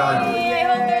to the dining room. I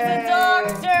hope there's a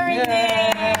doctor in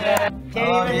there.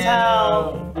 Can't even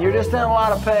tell. You're just in a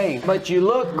lot of pain, but you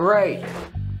look great.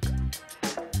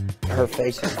 Her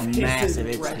face is massive.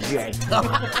 It's Jay.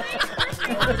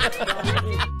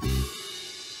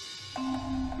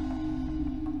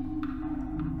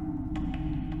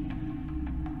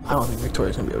 I don't think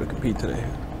Victoria's gonna be able to compete today.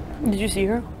 Did you see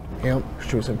her? Yep,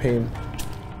 she was in pain.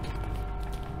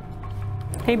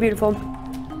 Hey, beautiful.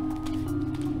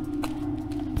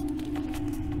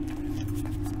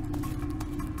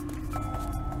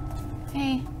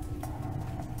 Hey,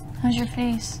 how's your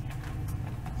face?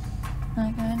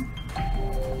 Not good?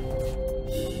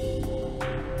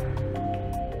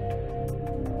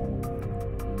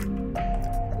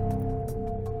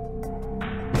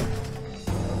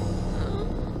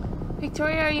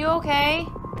 Victoria, are you okay?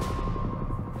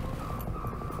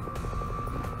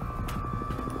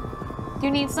 Do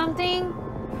you need something?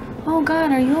 Oh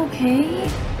God, are you okay?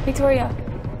 Victoria.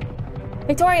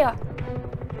 Victoria.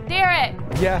 Derrick.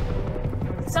 Yeah.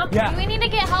 Something. We need to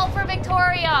get help for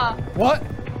Victoria. What?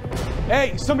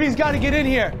 Hey, somebody's got to get in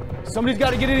here. Somebody's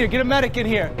got to get in here. Get a medic in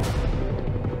here.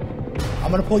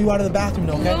 I'm gonna pull you out of the bathroom,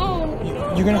 okay? No.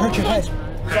 You're gonna hurt your head.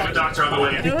 I have a doctor on the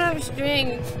way. I don't have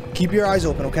string. Keep your eyes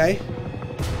open, okay?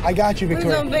 I got you, Please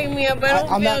Victoria. don't pick me up. I don't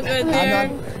feel good there.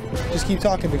 I'm not. Just keep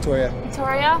talking, Victoria.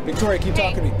 Victoria? Victoria, keep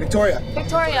talking to me. Victoria.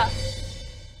 Victoria.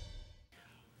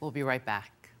 We'll be right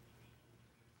back.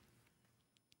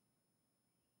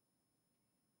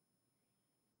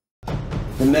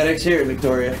 The medic's here,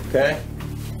 Victoria, okay?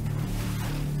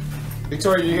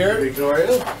 Victoria, you here?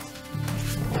 Victoria?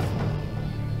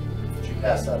 Did you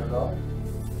pass out at all?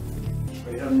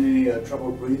 Are you having any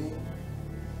trouble breathing?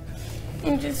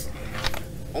 I'm just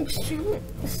extremely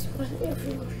sweaty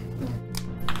everywhere.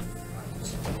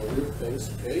 Over your face,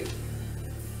 okay?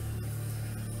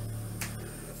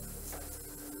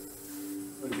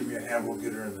 Want to give me a hand? We'll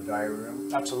get her in the diary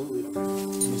room. Absolutely.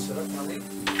 Can you sit up for me?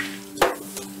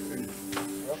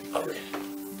 Okay.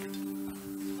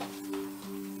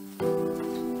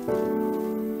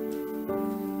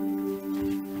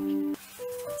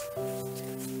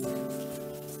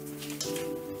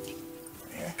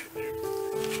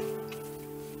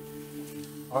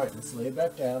 All right, let's lay it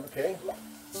back down, okay?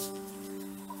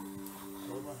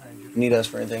 Need us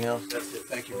for anything else? That's it.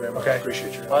 Thank you very much. Okay. I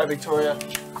appreciate your help. Bye, Victoria.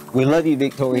 We love you,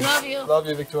 Victoria. Love you. Love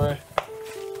you, Victoria.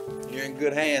 You're in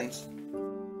good hands.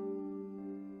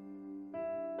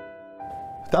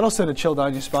 That'll set a chill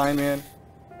down your spine, man.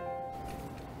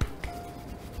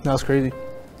 That was crazy.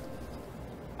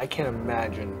 I can't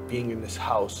imagine being in this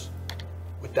house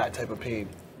with that type of pain.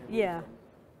 Yeah.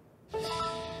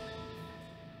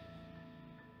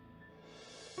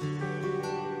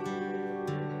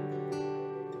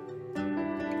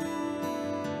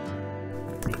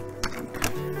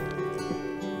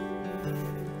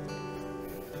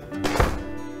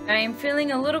 I'm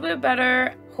feeling a little bit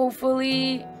better.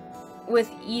 Hopefully, with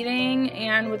eating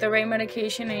and with the right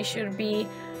medication, I should be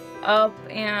up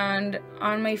and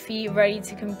on my feet, ready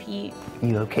to compete.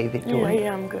 You okay, Victoria?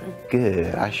 Yeah, I'm good.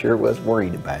 Good. I sure was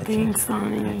worried about you. Thanks,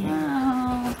 honey.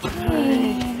 Oh,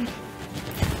 hey.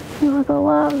 You look a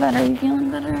lot better. You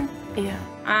feeling better? Yeah.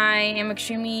 I am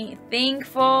extremely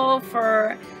thankful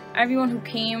for everyone who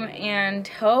came and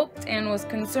helped and was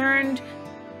concerned.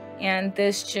 And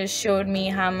this just showed me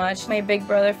how much my Big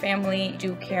Brother family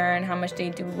do care and how much they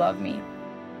do love me.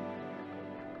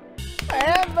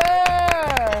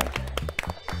 Amber!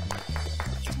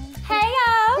 Hey,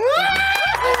 yo!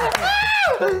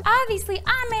 Obviously,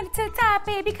 I made it to the top,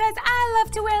 babe, because I love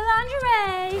to wear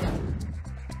lingerie.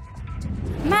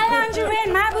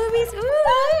 face.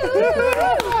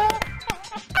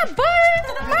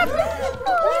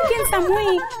 Getting some weight.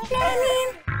 You know what I mean?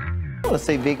 I want to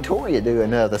see Victoria do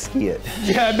another skit.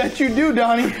 Yeah, I bet you do,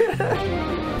 Donnie.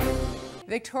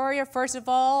 Victoria, first of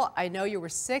all, I know you were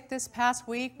sick this past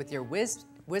week with your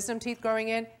wisdom teeth growing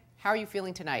in. How are you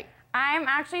feeling tonight? I'm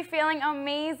actually feeling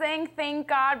amazing. Thank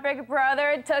God Big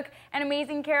Brother took an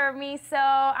amazing care of me, so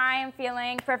I am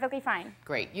feeling perfectly fine.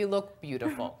 Great, you look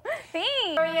beautiful. Thanks.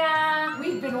 Victoria,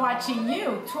 we've been watching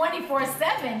you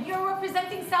 24/7. You're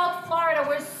representing South Florida.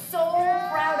 We're so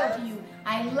proud of you.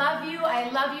 I love you. I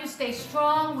love you. Stay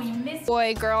strong. We miss you.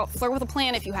 Boy, girl, flirt with a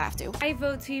plan if you have to. I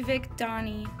vote to evict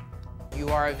Donnie. You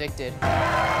are evicted. Good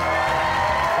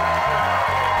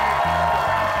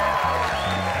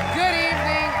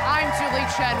evening, I'm Julie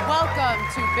Chen. Welcome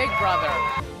to Big Brother.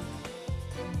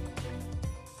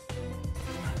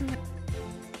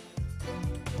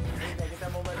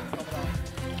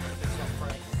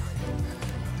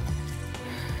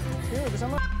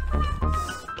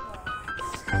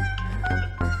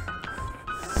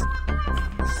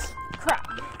 Crap.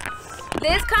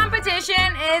 This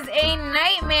competition is a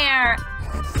nightmare.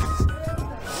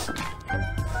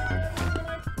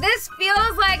 This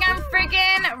feels like I'm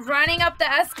freaking running up the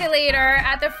escalator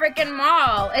at the freaking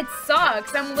mall. It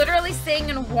sucks. I'm literally staying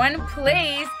in one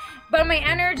place, but my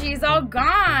energy is all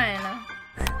gone.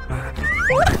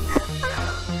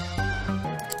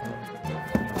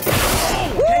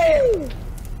 Oh,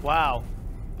 wow.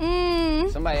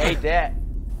 Somebody ate that.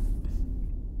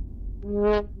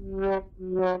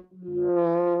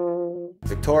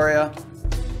 Victoria,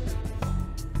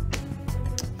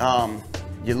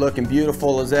 you're looking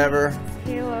beautiful as ever.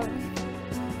 Caleb.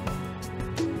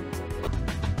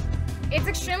 It's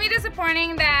extremely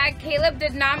disappointing that Caleb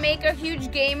did not make a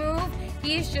huge game move.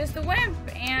 He's just a wimp,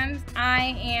 and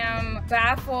I am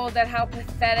baffled at how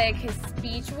pathetic his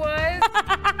speech was.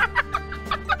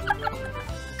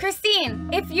 Christine,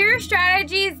 if your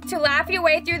strategy is to laugh your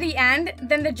way through the end,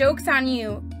 then the joke's on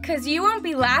you, because you won't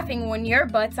be laughing when your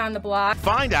butt's on the block.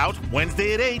 Find out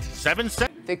Wednesday at 8, 7.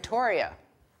 Victoria,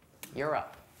 you're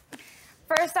up.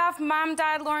 First off, Mom,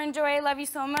 Dad, Lauren, Joy, I love you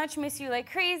so much. Miss you like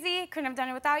crazy. Couldn't have done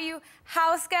it without you.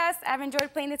 House guests, I've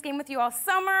enjoyed playing this game with you all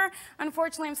summer.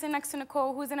 Unfortunately, I'm sitting next to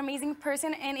Nicole, who's an amazing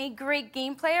person and a great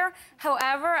game player.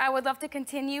 However, I would love to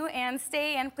continue and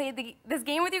stay and play this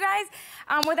game with you guys.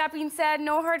 With that being said,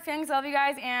 no hard feelings. Love you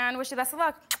guys and wish you the best of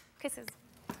luck. Kisses.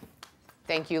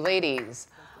 Thank you, ladies.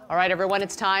 All right, everyone,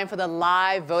 it's time for the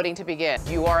live voting to begin.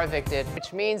 You are evicted,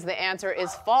 which means the answer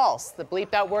is false. The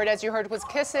bleeped out word, as you heard, was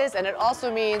kisses, and it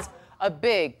also means a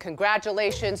big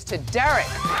congratulations to Derrick.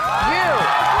 You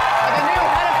are the new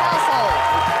head of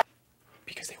household.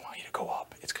 Because they want you to go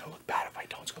up. It's going to look bad if I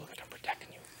don't. It's going to look like I'm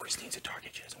protecting you. Christine's a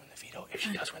target. She doesn't win the veto. If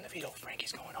she does win the veto,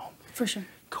 Frankie's going home. For sure.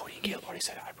 Cody and Caleb already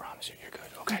said it. I promise you, you're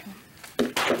good, okay?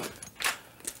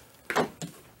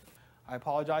 I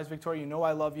apologize, Victoria. You know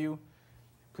I love you.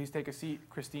 Please take a seat.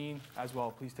 Christine, as well,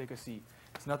 please take a seat.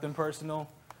 It's nothing personal.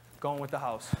 Going with the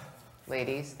house.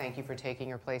 Ladies, thank you for taking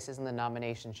your places in the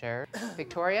nomination chair.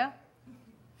 Victoria?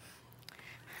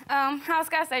 House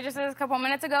guests, I just said this a couple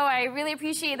minutes ago. I really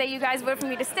appreciate that you guys voted for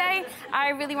me to stay.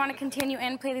 I really want to continue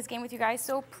and play this game with you guys,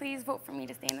 so please vote for me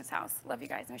to stay in this house. Love you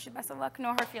guys and wish you the best of luck. No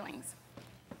hard feelings.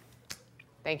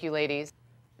 Thank you, ladies.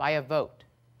 By a vote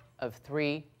of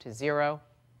 3-0,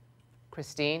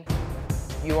 Christine,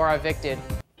 you are evicted.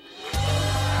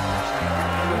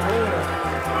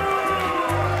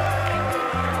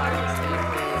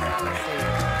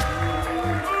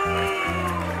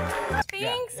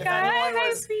 Thanks, If guys. anyone I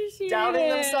was appreciate doubting it.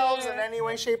 themselves in any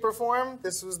way, shape, or form,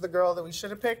 this was the girl that we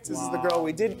should have picked. This is the girl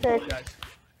we did pick.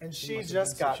 And she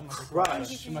just got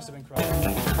crushed. She must have been crushed.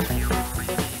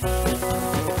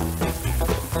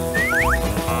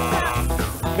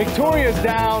 Victoria's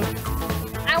down.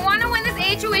 I want to win this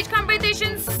HOH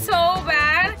competition so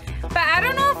bad, but I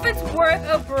don't know if it's worth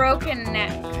a broken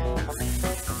neck.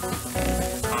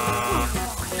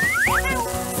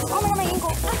 Oh my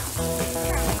ankle.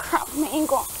 Crap, my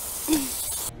ankle.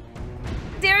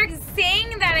 Derrick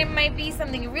saying that it might be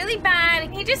something really bad,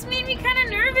 he just made me kind of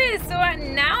nervous. So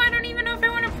now I don't even know if I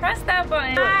want to press that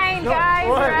button. Hi, guys,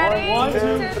 ready? 1,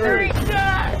 2, 3.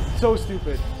 Yes. So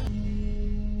stupid.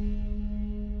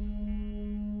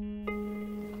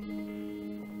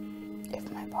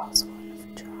 If my balls wouldn't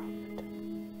have dropped.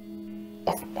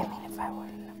 If I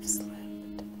wouldn't have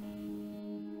slipped.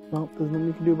 Well, there's nothing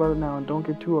you can do about it now, and don't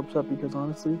get too upset because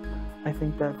honestly, I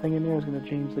think that thing in there is going to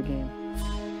change the game.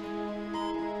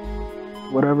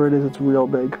 Whatever it is, it's real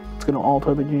big. It's going to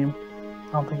alter the game.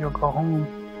 I don't think you'll go home.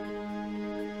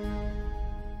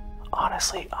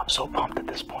 Honestly, I'm so pumped at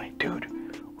this point. Dude,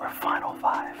 We're final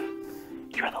 5.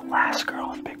 You're the last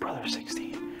girl in Big Brother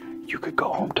 16. You could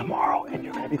go home tomorrow and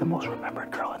you're gonna be the most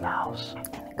remembered girl in the house.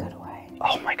 In a good way.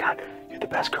 Oh my God, you're the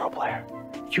best girl player.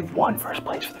 You've won first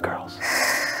place for the girls.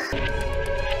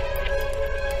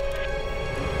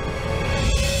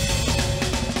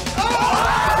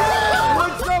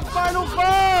 What's up, Final 5?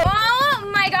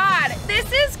 Oh my God, this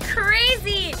is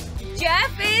crazy.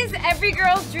 Jeff is every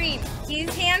girl's dream.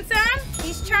 He's handsome,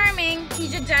 he's charming,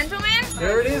 he's a gentleman.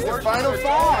 There it is, the Final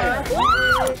 5.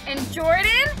 Woo! And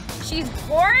Jordan, she's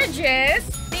gorgeous.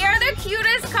 They are the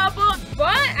cutest couple,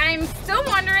 but I'm still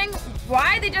wondering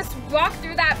why they just walked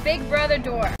through that Big Brother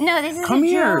door. No, this is Come a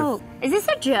here. joke. Is this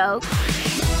a joke?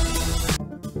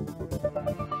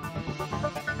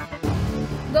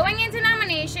 Going into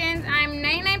nominations, I'm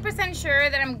 99% sure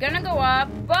that I'm gonna go up,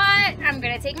 but I'm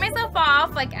gonna take myself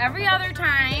off like every other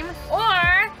time,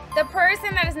 or the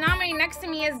person that is nominated next to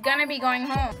me is gonna be going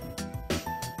home.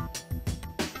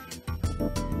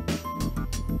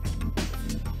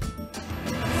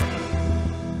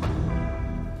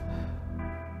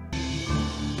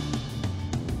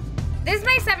 This is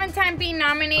my 7th time being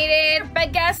nominated,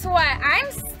 but guess what? I'm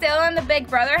still in the Big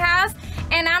Brother house,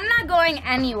 and I'm not going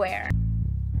anywhere.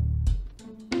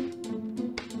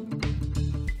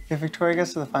 If Victoria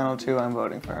gets to the final 2, I'm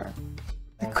voting for her.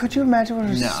 Could you imagine what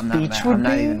her speech would be? I'm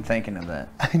not even thinking of that.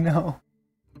 I know.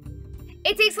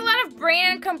 It takes a lot of brain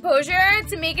and composure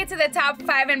to make it to the top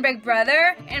 5 in Big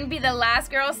Brother and be the last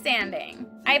girl standing.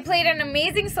 I played an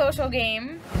amazing social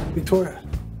game. Victoria,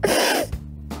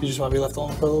 you just want to be left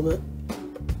alone for a little bit?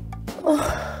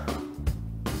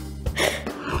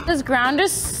 This ground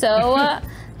is so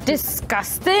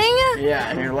disgusting. Yeah,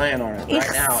 and you're laying on it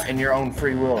right now in your own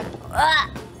free will. I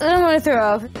don't want to throw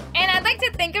up. And I'd like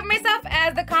to think of myself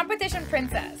as the competition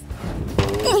princess.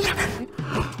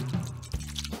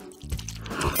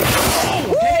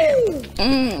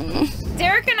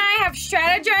 Derrick and I have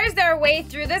strategized our way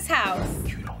through this house.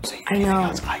 You don't say anything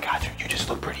else. I got you. You just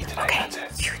look pretty today. Okay. That's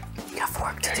it. You have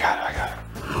work to do. I got it.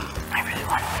 I really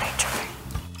want to win, Joey.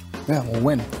 Yeah, we'll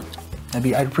win.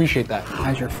 I'd appreciate that.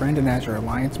 As your friend and as your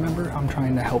alliance member, I'm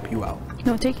trying to help you out.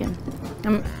 No, taken.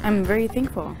 I'm very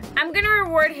thankful. I'm gonna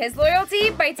reward his loyalty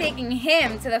by taking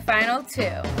him to the final 2.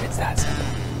 It's that simple.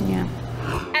 Yeah.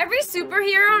 Every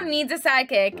superhero needs a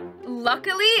sidekick.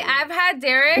 Luckily, I've had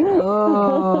Derrick.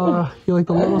 You're like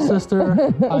the little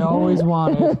sister I always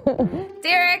wanted.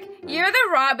 Derrick, you're the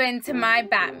Robin to my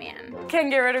Batman. Can't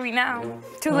get rid of me now.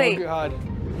 Too late. Oh God.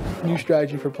 New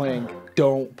strategy for playing.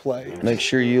 Don't play. Make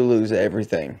sure you lose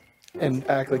everything. And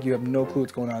act like you have no clue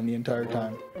what's going on the entire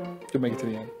time. You'll make it to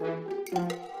the end.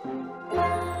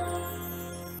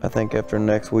 I think after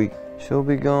next week, she'll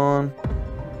be gone.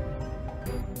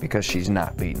 Because she's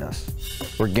not beating us.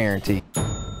 We're guaranteed.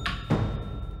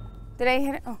 Did I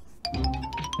hit it? Oh.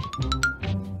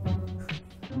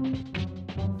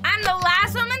 I'm the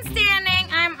last woman standing.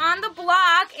 I'm on the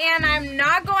block, and I'm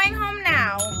not going home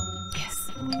now. Yes.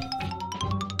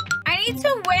 I need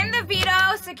to win the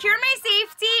veto, secure my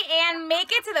safety, and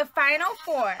make it to the final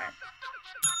 4.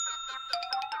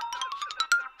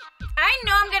 I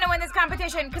know I'm gonna win this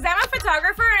competition because I'm a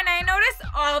photographer and I notice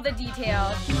all the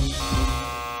details.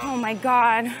 Oh my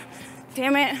God.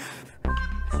 Damn it.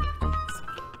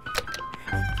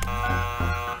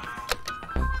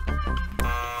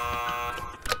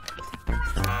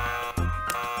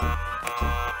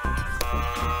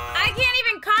 I can't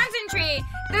even concentrate.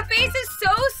 The face is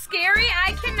so scary,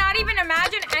 I cannot even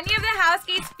imagine any of the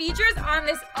Hatgate's features on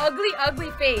this ugly,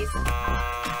 ugly face.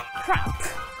 Crap.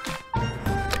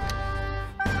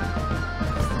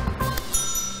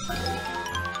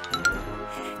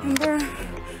 Amber.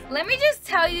 Let me just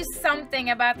tell you something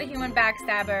about the human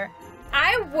backstabber.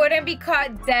 I wouldn't be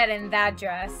caught dead in that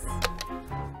dress.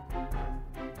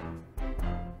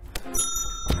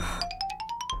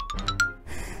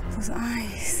 Those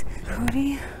eyes.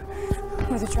 Cody,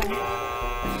 worth a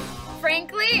try.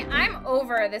 Frankly, I'm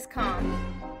over this comp.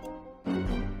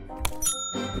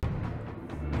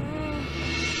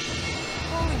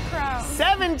 Holy crap.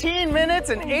 17 minutes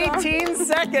and 18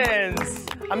 seconds.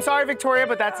 I'm sorry, Victoria,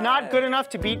 but that's not good enough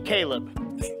to beat Caleb.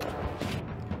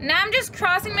 Now I'm just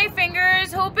crossing my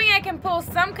fingers, hoping I can pull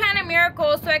some kind of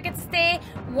miracle so I could stay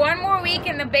one more week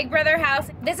in the Big Brother house.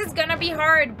 This is gonna be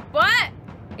hard, but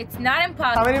it's not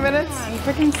impossible. How many minutes? I'm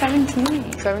freaking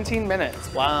 17. 17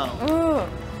 minutes, wow. Ooh.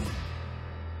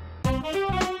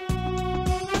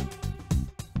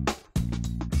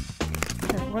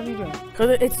 What are you doing? Cause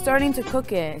it's starting to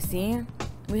cook it, see?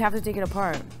 We have to take it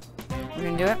apart. We're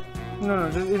gonna do it?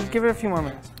 No, just give it a few more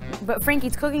minutes. But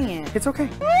Frankie's cooking it. It's okay.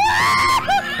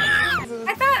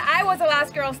 I thought I I was the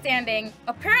last girl standing.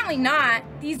 Apparently not.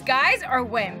 These guys are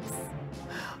wimps.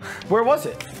 Where was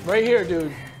it? Right here,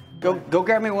 dude. Go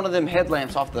grab me one of them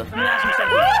headlamps off the... Let me ask you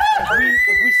something.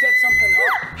 if we set something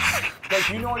up, like,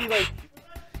 you know, you like...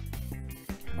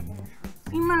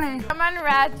 I'm on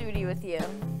rat duty with you.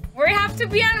 We have to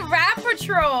be on rat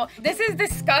patrol. This is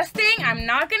disgusting. I'm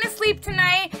not gonna sleep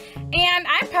tonight, and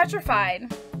I'm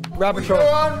petrified. Rat patrol.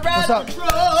 What's up? What's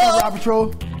up, rat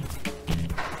patrol?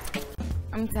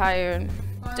 I'm tired.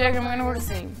 Derrick, I'm gonna go to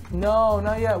sleep. No,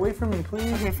 not yet. Wait for me,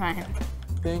 please. Okay, fine.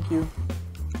 Thank you.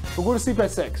 We'll go to sleep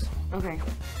at 6. Okay.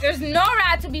 There's no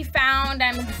rat to be found.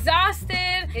 I'm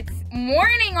exhausted. It's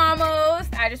morning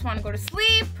almost. I just want to go to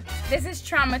sleep. This is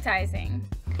traumatizing.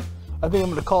 I think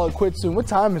I'm gonna call it quits soon. What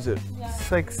time is it?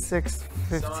 It's like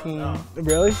 6:15.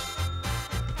 Really?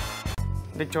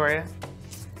 Victoria?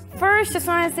 First, just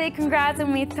want to say congrats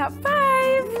on made top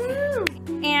 5.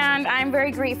 And I'm very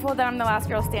grateful that I'm the last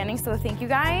girl standing, so thank you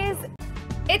guys.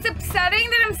 It's upsetting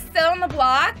that I'm still on the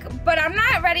block, but I'm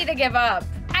not ready to give up.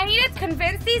 I need to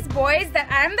convince these boys that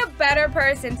I'm the better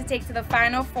person to take to the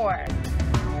Final 4.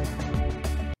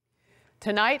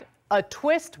 Tonight, a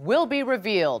twist will be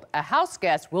revealed, a house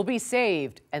guest will be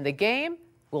saved, and the game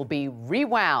will be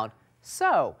rewound.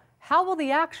 So, how will the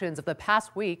actions of the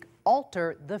past week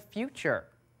alter the future?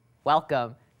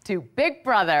 Welcome to Big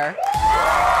Brother.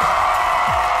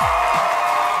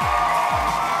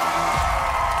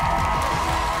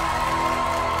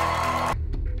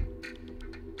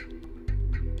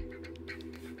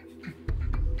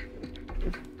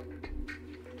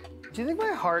 Do you think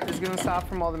my heart is gonna stop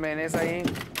from all the mayonnaise I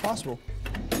eat? Possible.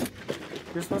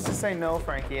 You're supposed to say no,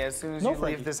 Frankie. As soon as No, you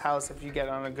Frankie. leave this house, if you get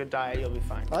on a good diet, you'll be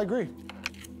fine. I agree.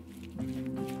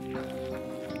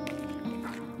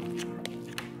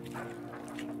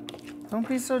 Don't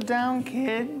be so down,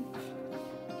 kid.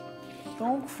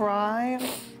 Don't cry.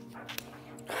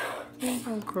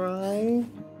 Don't cry.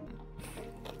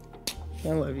 I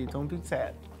love you. Don't be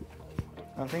sad.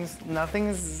 Nothing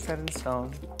is set in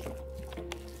stone.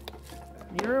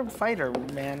 You're a fighter,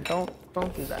 man. Don't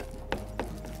do that.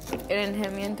 It didn't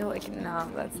hit me until like now.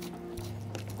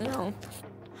 No.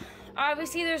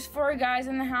 Obviously, there's 4 guys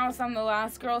in the house. I'm the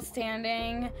last girl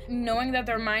standing. Knowing that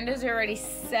their mind is already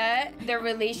set, their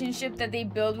relationship that they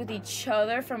build with each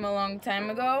other from a long time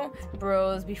ago,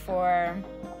 bros before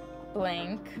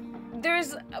blank.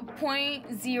 There's a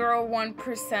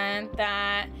 0.01%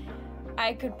 that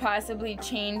I could possibly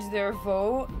change their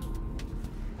vote.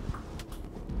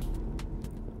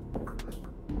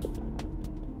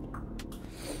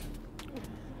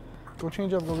 Go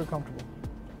change up, go get comfortable.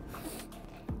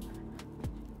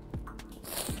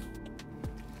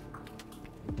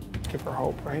 Give her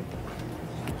hope, right?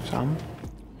 Some.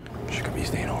 She could be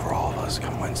staying over all of us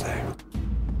come Wednesday.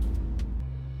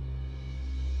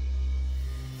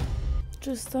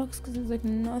 Just sucks because there's like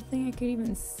nothing I could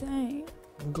even say.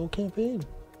 Go campaign.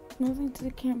 Nothing to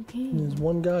the campaign. There's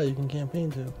one guy you can campaign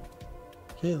to.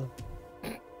 Caleb.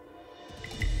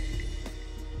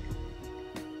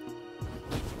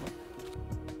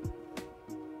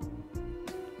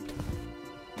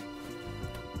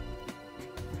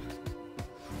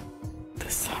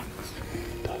 This sucks.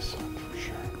 It does suck for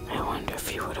sure. I wonder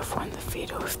if you would have won the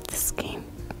veto if this game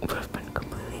would have been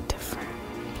completely different.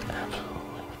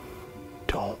 Absolutely.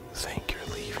 Don't think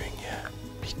you're leaving yet,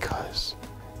 because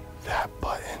that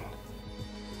button,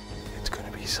 it's going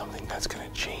to be something that's going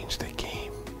to change the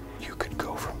game. You could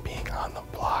go from being on the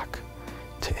block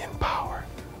to in power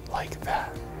like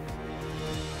that.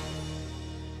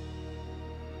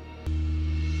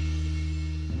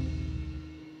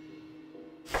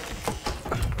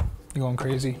 You going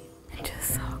crazy? It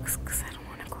just sucks because I don't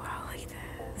want to go out like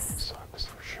this. It sucks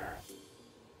for sure.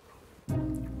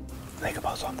 Think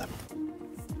about something.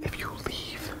 If you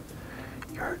leave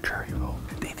your jury vote,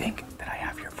 they think that I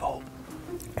have your vote.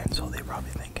 And so they're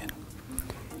probably thinking,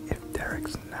 if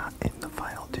Derrick's not in the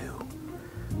final 2,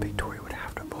 Victoria would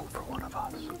have to vote for one of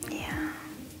us. Yeah.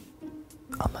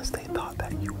 Unless they thought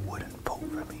that you wouldn't vote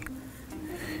for me.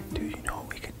 Dude, you know what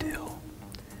we could do?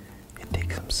 It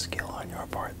takes some skill on your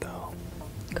part, though.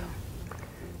 Go.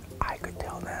 I could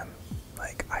tell them,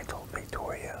 like, I told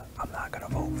Victoria I'm not gonna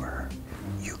vote for her.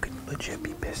 You could legit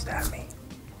be pissed at me.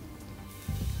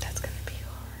 That's gonna be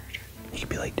hard. You could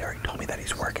be like, Derrick told me that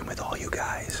he's working with all you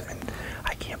guys, and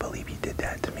I can't believe he did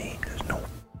that to me. There's no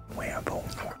way I'm voting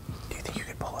for him. Do you think you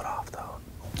could pull it off, though?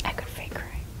 I could fake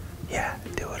right. Yeah,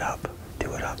 do it up.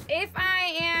 Do it up. If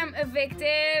I am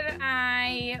evicted,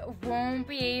 I won't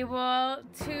be able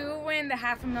to win the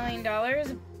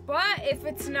 $500,000. But if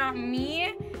it's not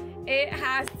me, it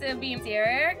has to be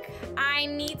Derrick. I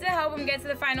need to help him get to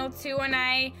the final 2, and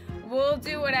I will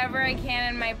do whatever I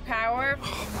can in my power.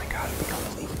 Oh my God, it's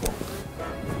unbelievable.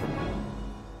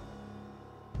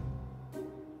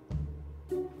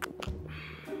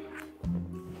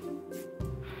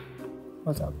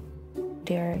 What's up?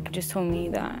 Derrick just told me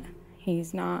that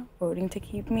he's not voting to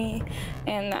keep me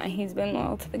and that he's been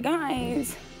loyal to the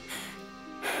guys.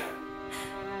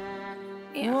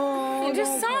 Yeah. Whoa, it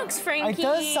just sucks, Frankie. It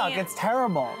does suck. It's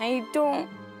terrible. I don't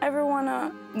ever want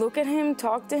to look at him,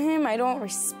 talk to him. I don't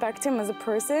respect him as a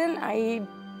person. I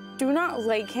do not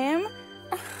like him.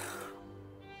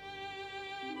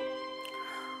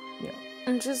 Yeah.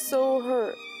 I'm just so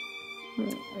hurt.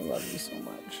 I love you so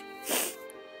much.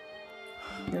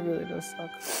 It really does suck.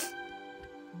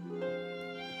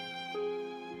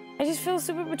 I just feel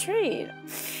super betrayed.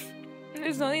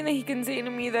 There's nothing that he can say to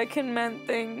me that can mend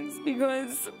things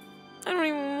because I don't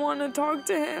even want to talk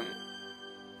to him.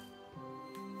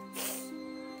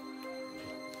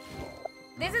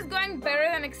 This is going better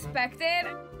than expected.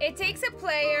 It takes a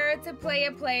player to play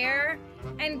a player.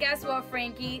 And guess what,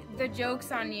 Frankie? The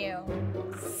joke's on you.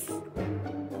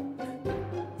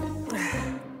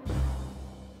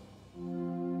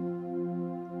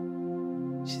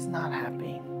 She's not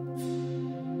happy.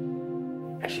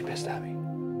 Is she pissed at me?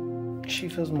 She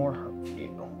feels more hurt for you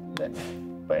than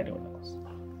by anyone else.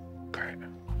 Great.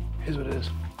 Here's what it is.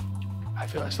 I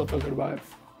still feel good about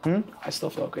it. I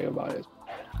still feel okay about it.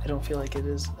 I don't feel like it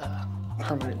is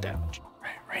permanent damage.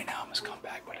 Right now I'm a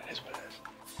scumbag, but it is what it is.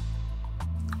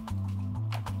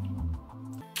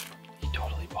 He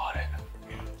totally bought it.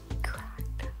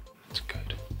 Correct. It's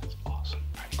good. It's awesome.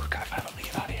 All right, quick high five. Let me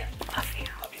get out of here. Love you.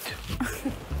 Love you too.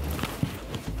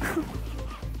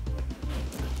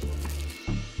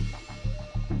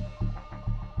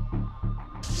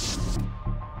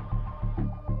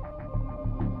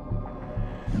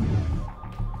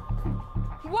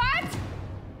 What?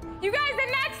 You guys, the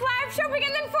next live show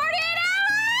begins in 48 hours!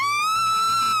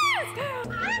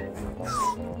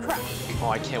 Crap. Oh,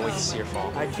 I can't wait to see her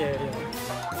fall. I can't.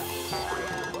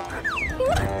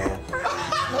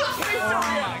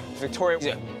 Victoria's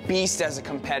a beast as a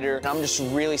competitor, and I'm just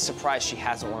really surprised she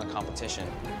hasn't won a competition.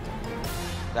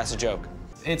 That's a joke.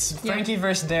 It's Frankie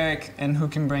versus Derrick, and who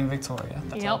can bring Victoria.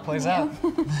 That's how it plays out.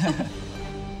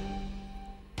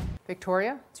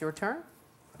 Victoria, it's your turn.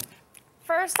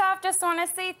 First off, just want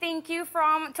to say thank you to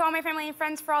all my family and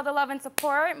friends for all the love and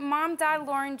support. Mom, Dad,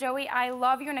 Lauren, Joey, I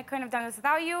love you, and I couldn't have done this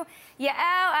without you. Yael,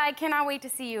 I cannot wait to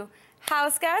see you.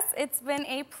 House guests, it's been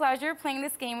a pleasure playing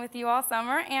this game with you all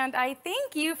summer, and I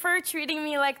thank you for treating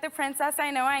me like the princess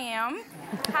I know I am.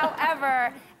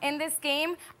 However, in this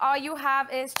game, all you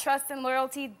have is trust and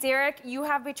loyalty. Derrick, you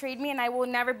have betrayed me, and I will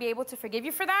never be able to forgive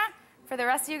you for that. For the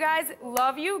rest of you guys,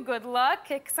 love you, good luck,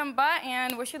 kick some butt,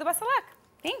 and wish you the best of luck.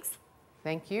 Thanks.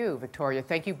 Thank you, Victoria.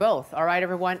 Thank you both. All right,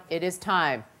 everyone, it is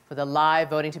time for the live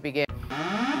voting to begin.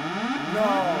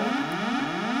 No.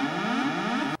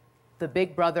 The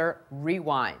Big Brother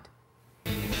Rewind.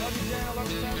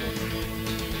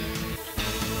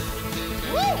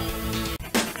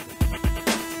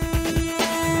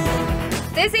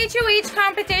 This HOH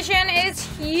competition is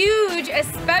huge,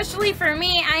 especially for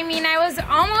me. I mean, I was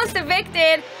almost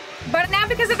evicted, but now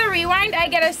because of the rewind, I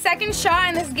get a second shot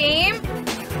in this game.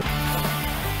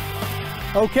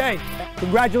 Okay,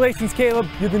 congratulations, Caleb.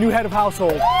 You're the new head of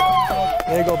household.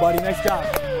 There you go, buddy. Nice job.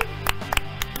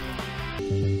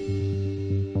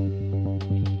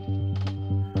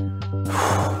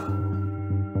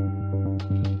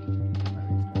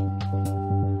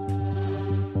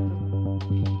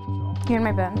 You're in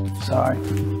my bed. Sorry.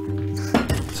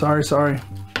 Sorry.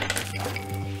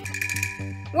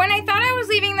 When I thought I was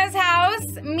leaving this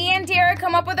house, me and Derrick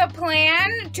come up with a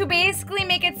plan to basically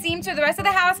make it seem to the rest of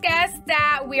the house guests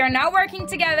that we are not working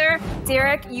together.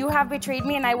 Derrick, you have betrayed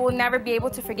me and I will never be able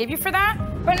to forgive you for that.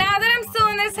 But now that I'm still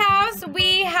in this house,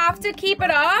 we have to keep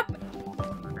it up.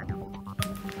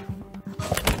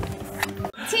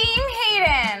 Team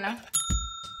Hayden.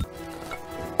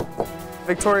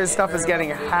 Victoria's stuff is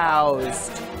getting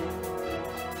housed.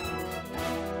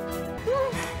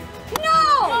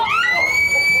 No!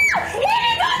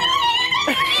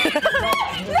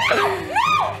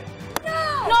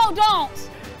 No, don't.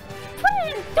 Put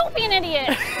it in. Don't be an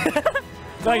idiot.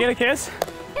 Can I get a kiss?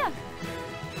 Yeah.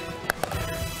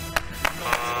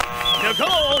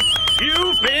 Nicole,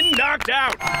 you've been knocked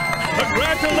out.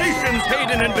 Congratulations,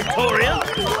 Hayden and Victoria.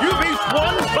 You've each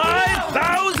won $5,000.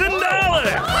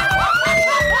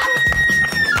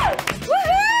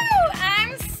 Woohoo!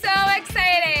 I'm so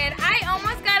excited. I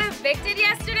almost got evicted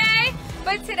yesterday,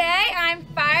 but today I'm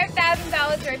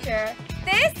 $5,000 richer.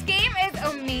 This game is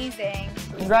amazing.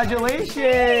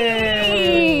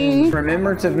 Congratulations!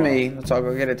 Remembrance of me. Let's all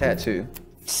go get a tattoo.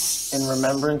 In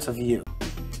remembrance of you.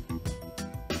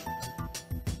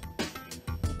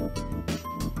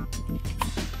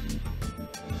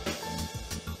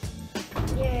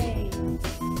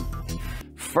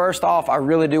 First off, I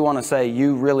really do want to say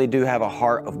you really do have a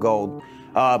heart of gold.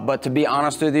 But to be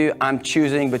honest with you, I'm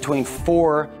choosing between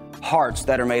 4 hearts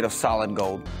that are made of solid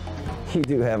gold. You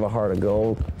do have a heart of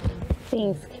gold.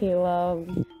 Thanks, Caleb.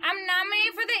 I'm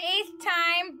nominated for the 8th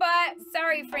time, but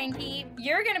sorry, Frankie.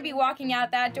 You're gonna be walking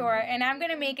out that door, and I'm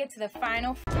gonna make it to the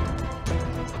final.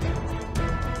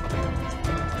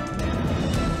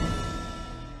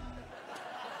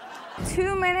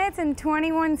 2 minutes and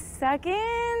 21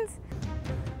 seconds?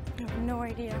 I have no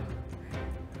idea.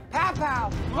 Pow!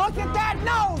 Look at that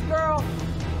nose, girl!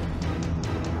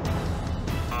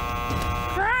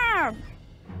 Crap!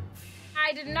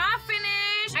 I did not finish.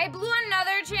 I blew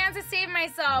another chance to save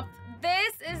myself.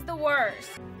 This is the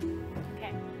worst.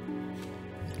 Okay.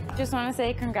 Just want to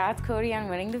say congrats, Cody, on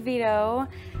winning the veto.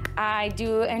 I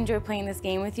do enjoy playing this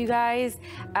game with you guys.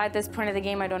 At this point of the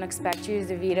game, I don't expect you to use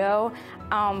the veto.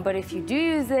 But if you do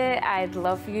use it, I'd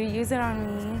love for you to use it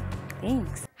on me.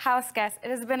 Thanks. House guests, it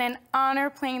has been an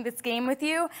honor playing this game with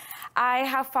you. I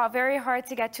have fought very hard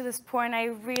to get to this point. I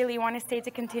really want to stay to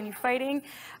continue fighting.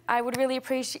 I would really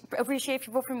appreciate if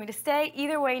you vote for me to stay.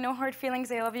 Either way, no hard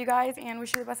feelings. I love you guys and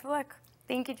wish you the best of luck.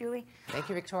 Thank you, Julie. Thank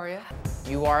you, Victoria.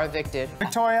 You are evicted.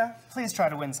 Victoria, please try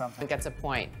to win something. Gets a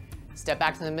point. Step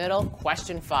back to the middle,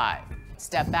 question 5.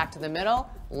 Step back to the middle,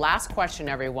 last question,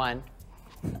 everyone.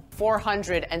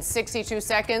 462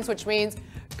 seconds, which means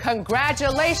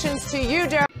congratulations to you,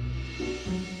 Derrick.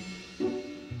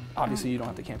 Obviously, you don't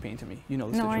have to campaign to me. You know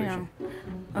the situation. I know.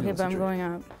 Okay, but I'm going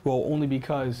up. Well, only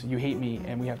because you hate me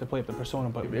and we have to play up the persona,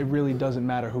 but it really doesn't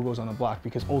matter who goes on the block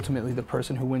because ultimately the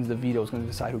person who wins the veto is going to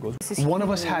decide who goes. One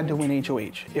of us had to win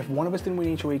HOH. If one of us didn't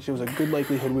win HOH, there was a good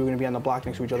likelihood we were going to be on the block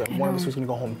next to each other and one of us was going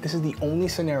to go home. This is the only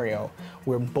scenario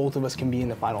where both of us can be in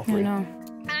the final 3. I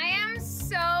am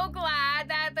so glad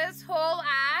that this whole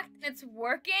act, it's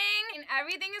working and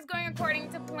everything is going according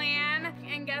to plan.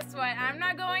 And guess what? I'm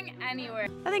not going anywhere.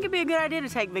 I think it'd be a good idea to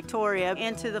take Victoria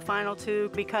into the final 2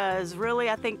 because really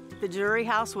I think the jury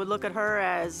house would look at her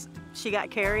as she got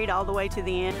carried all the way to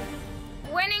the end.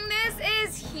 Winning this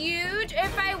is huge.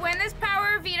 If I win this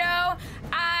power veto,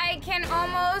 I can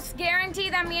almost guarantee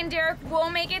that me and Derrick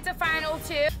will make it to final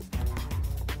 2.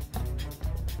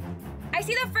 I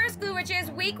see the first clue, which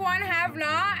is week 1, have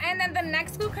not, and then the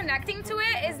next clue connecting to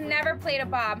it is never played a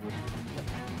bob.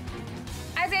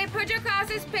 As I put across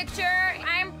this picture,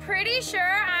 I'm pretty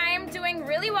sure I'm doing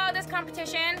really well at this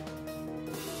competition.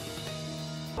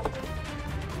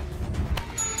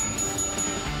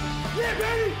 Yeah,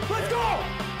 baby, let's go!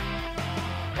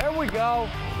 There we go.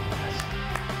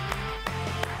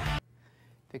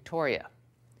 Victoria,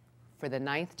 for the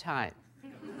 9th time,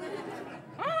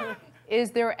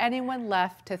 is there anyone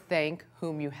left to thank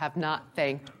whom you have not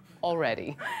thanked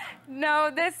already? No,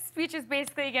 this speech is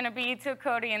basically going to be to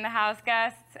Cody and the house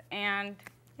guests, and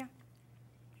yeah,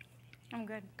 I'm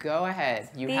good. Go ahead.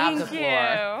 You have the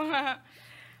floor.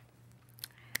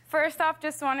 First off,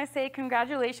 just want to say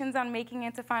congratulations on making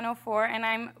it to Final 4, and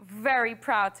I'm very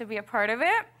proud to be a part of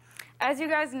it. As you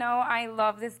guys know, I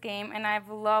love this game, and I've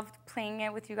loved playing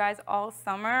it with you guys all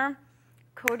summer.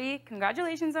 Cody,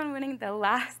 congratulations on winning the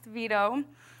last veto.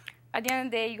 At the end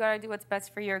of the day, you gotta do what's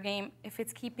best for your game. If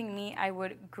it's keeping me, I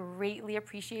would greatly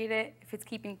appreciate it. If it's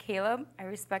keeping Caleb, I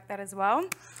respect that as well.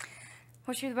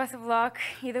 Wish you the best of luck.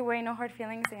 Either way, no hard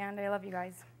feelings, and I love you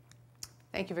guys.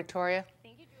 Thank you, Victoria.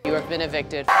 Thank you, Julie. You have been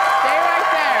evicted. Stay right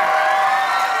there.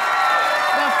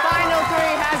 The final 3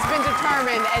 has been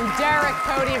determined, and Derrick,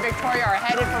 Cody, and Victoria are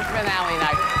headed for finale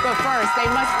night. But first, they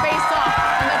must face off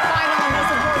in the final and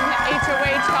most important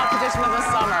HOH competition of the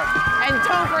summer. And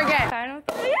don't forget.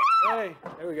 Hey,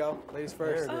 there we go. Ladies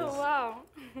first. Oh, wow.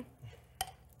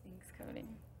 Thanks, Cody.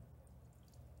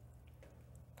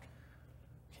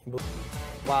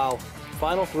 Wow.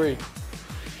 Final 3.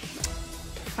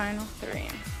 Final 3.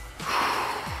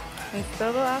 And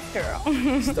still the last girl.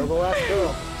 Still the last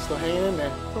girl. Still hanging in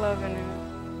there. Loving it.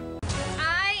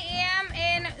 I am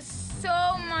in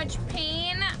so much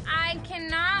pain. I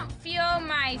cannot feel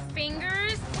my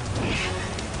fingers.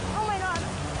 Oh my god.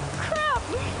 Crap!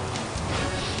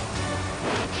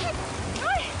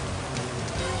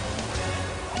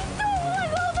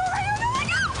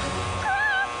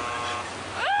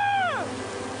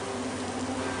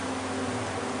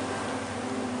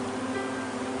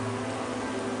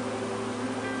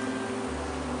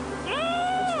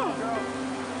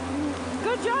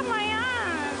 Good job, my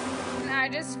ass. I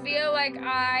just feel like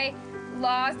I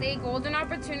lost a golden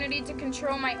opportunity to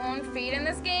control my own fate in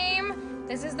this game.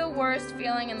 This is the worst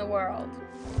feeling in the world.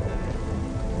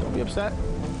 Don't be upset.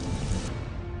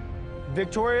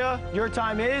 Victoria, your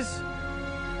time is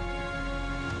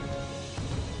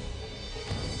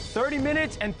 30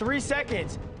 minutes and 3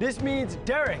 seconds. This means,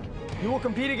 Derrick, you will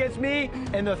compete against me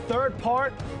in the third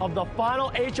part of the final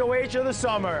HOH of the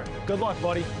summer. Good luck,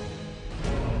 buddy.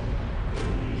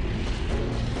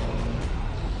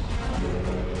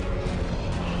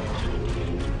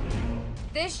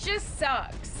 This just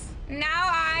sucks. Now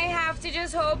I have to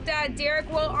just hope that Derrick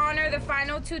will honor the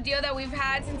final 2 deal that we've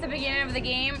had since the beginning of the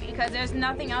game, because there's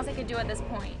nothing else I could do at this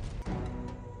point.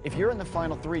 If you're in the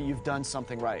final 3, you've done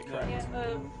something right. Correct.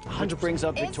 Which brings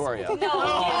up Victoria. No.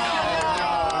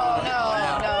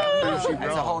 That's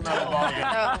a whole nother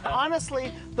ballgame.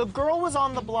 Honestly, the girl was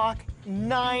on the block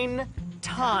 9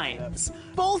 times.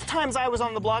 Both times I was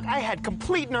on the block, I had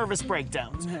complete nervous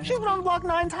breakdowns. She's been on the block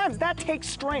 9 times. That takes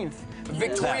strength.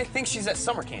 Victoria thinks she's at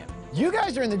summer camp. You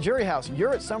guys are in the jury house.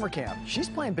 You're at summer camp. She's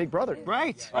playing Big Brother.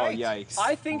 Right. Oh, yikes.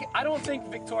 I don't think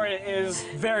Victoria is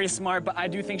very smart, but I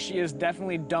do think she is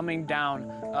definitely dumbing down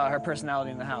her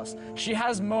personality in the house. She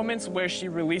has moments where she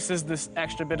releases this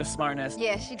extra bit of smartness.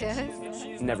 Yeah, she does.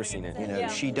 Never seen it. You know,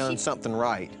 she done something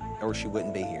right, or she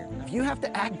wouldn't be here. You have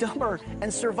to act dumber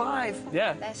and survive.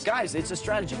 Yeah. Guys, it's a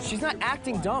strategy. She's not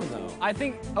acting dumb, though. I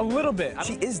think a little bit.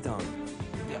 She is dumb.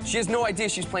 She has no idea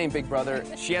she's playing Big Brother.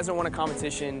 She hasn't won a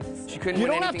competition. She couldn't You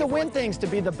win don't have to anything win things to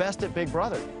be the best at Big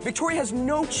Brother. Victoria has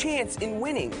no chance in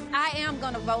winning. I am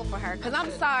gonna vote for her, because I'm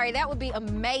sorry, that would be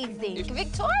amazing.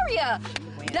 Victoria,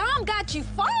 Dom got you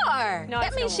far.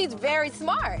 That means she's very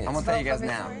smart. I'm gonna tell you guys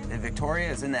now, if Victoria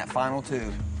is in that final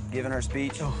 2, giving her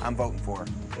speech, I'm voting for her.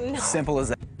 No. Simple as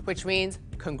that. Which means,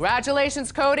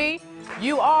 congratulations, Cody.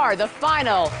 You are the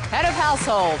final head of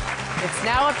household. It's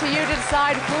now up to you to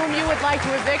decide whom you would like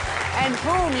to evict and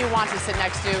whom you want to sit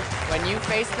next to when you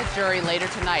face the jury later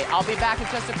tonight. I'll be back in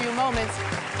just a few moments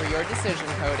for your decision,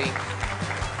 Cody.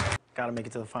 Gotta make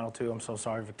it to the final 2. I'm so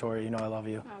sorry, Victoria. You know I love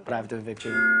you, but I have to evict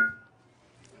you.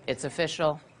 It's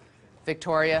official.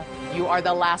 Victoria, you are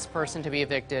the last person to be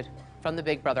evicted from the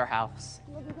Big Brother house.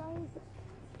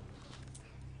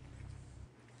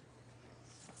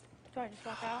 Do I just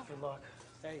walk out? Good luck.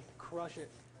 Hey, crush it.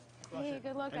 Crush Hey, it.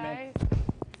 good luck, Amen. guys.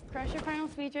 Crush your final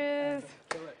speeches.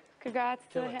 Kill it. Congrats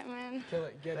Kill to the it. Hitman. Kill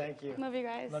it. Get it. Thank you. Love you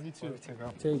guys. Love you too.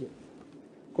 Girl. Take it.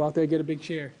 Go out there, get a big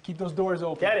chair. Keep those doors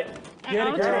open. Get it. Get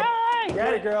it, girl.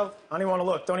 Get it, girl. I don't even want to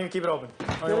look. Don't even keep it open.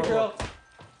 Get it, girl.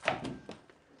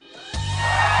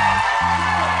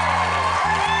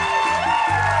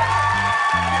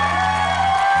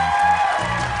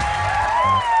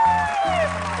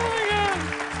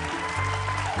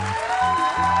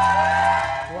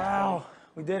 Wow.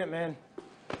 We did it, man.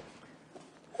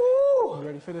 Woo! You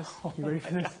ready for this? You ready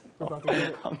for this? We're about to get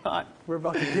it. I'm not. We're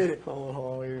about to get it. Hold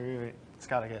on, wait. It's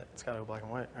gotta go black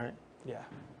and white, right? Yeah.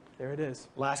 There it is.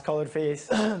 Last colored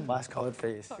face. Last colored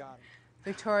face.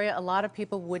 Victoria, a lot of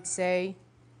people would say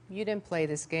you didn't play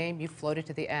this game, you floated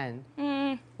to the end.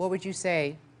 What would you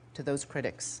say to those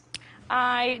critics?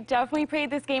 I definitely played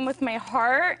this game with my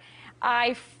heart.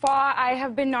 I fought. I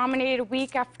have been nominated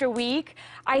week after week.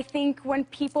 I think when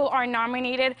people are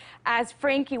nominated, as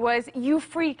Frankie was, you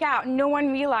freak out. No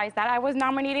one realized that. I was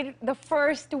nominated the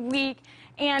first week,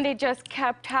 and it just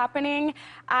kept happening.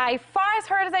 I fought as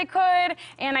hard as I could,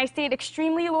 and I stayed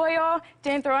extremely loyal,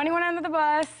 didn't throw anyone under the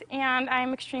bus, and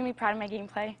I'm extremely proud of my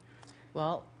gameplay.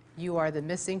 Well, you are the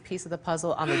missing piece of the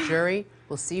puzzle on the jury.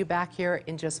 We'll see you back here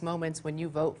in just moments when you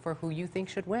vote for who you think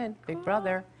should win, Big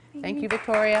Brother. Thank you,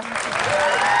 Victoria.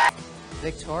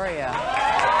 Victoria.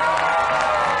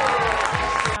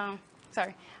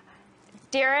 Sorry.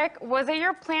 Derrick, was it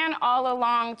your plan all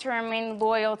along to remain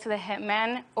loyal to the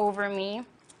Hitman over me?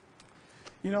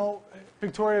 You know,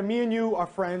 Victoria, me and you are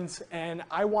friends, and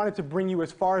I wanted to bring you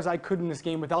as far as I could in this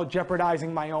game without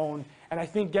jeopardizing my own. And I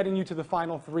think getting you to the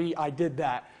final 3, I did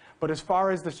that. But as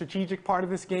far as the strategic part of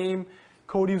this game,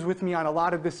 Cody was with me on a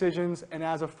lot of decisions, and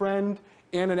as a friend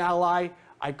and an ally,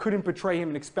 I couldn't betray him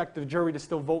and expect the jury to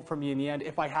still vote for me in the end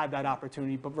if I had that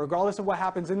opportunity. But regardless of what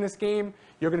happens in this game,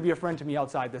 you're going to be a friend to me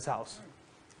outside this house.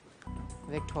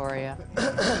 Victoria.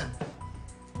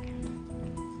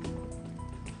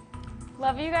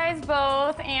 Love you guys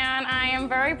both, and I am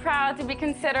very proud to be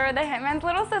considered the Hitman's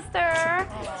little sister.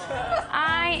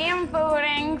 I am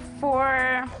voting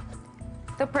for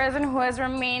the person who has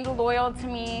remained loyal to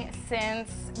me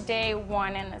since day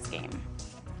 1 in this game.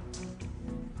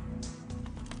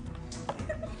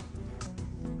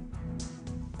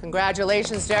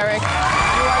 Congratulations, Derrick. You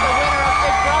are the winner of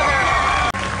Big Brother.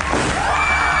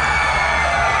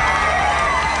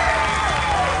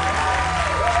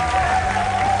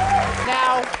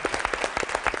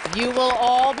 You will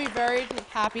all be very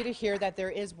happy to hear that there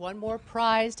is one more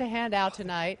prize to hand out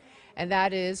tonight, and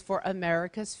that is for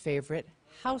America's favorite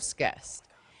house guest.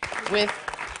 With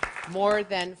more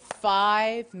than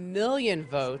 5 million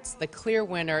votes, the clear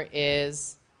winner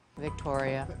is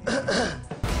Victoria.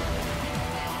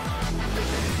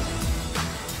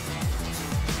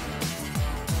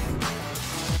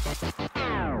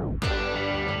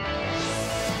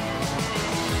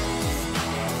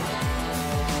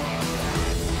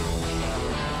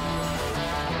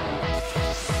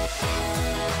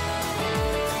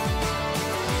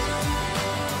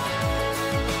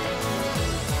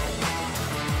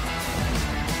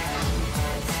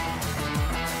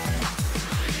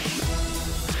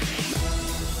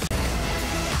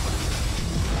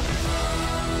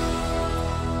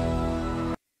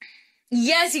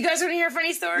 Yes, you guys want to hear a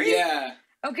funny story? Yeah.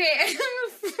 Okay, why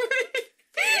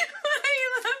are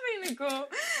you laughing, Nicole?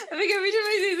 I think every time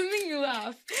I say something, you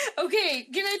laugh. Okay,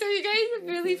 can I tell you guys a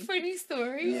really funny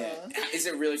story? Yeah. Is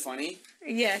it really funny?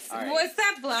 Yes. All right. What's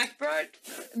that blackbird?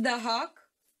 The hawk?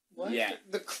 What? Yeah.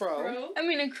 The crow. I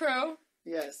mean, a crow.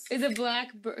 Yes. Is a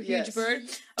black huge Yes. bird.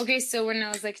 Okay, so when I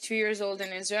was like 2 years old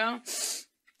in Israel,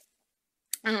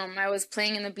 I was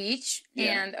playing in the beach,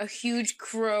 and a huge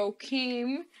crow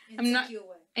came.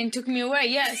 And took me away.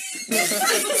 Yes.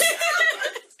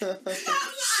 Shut the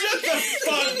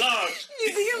fuck up! You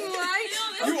think I'm lying?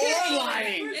 You are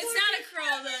lying. It's not a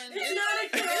crow then. It's not a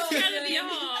crow. It's gotta be a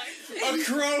hawk. A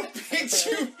crow picked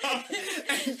you up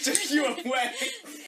and took you away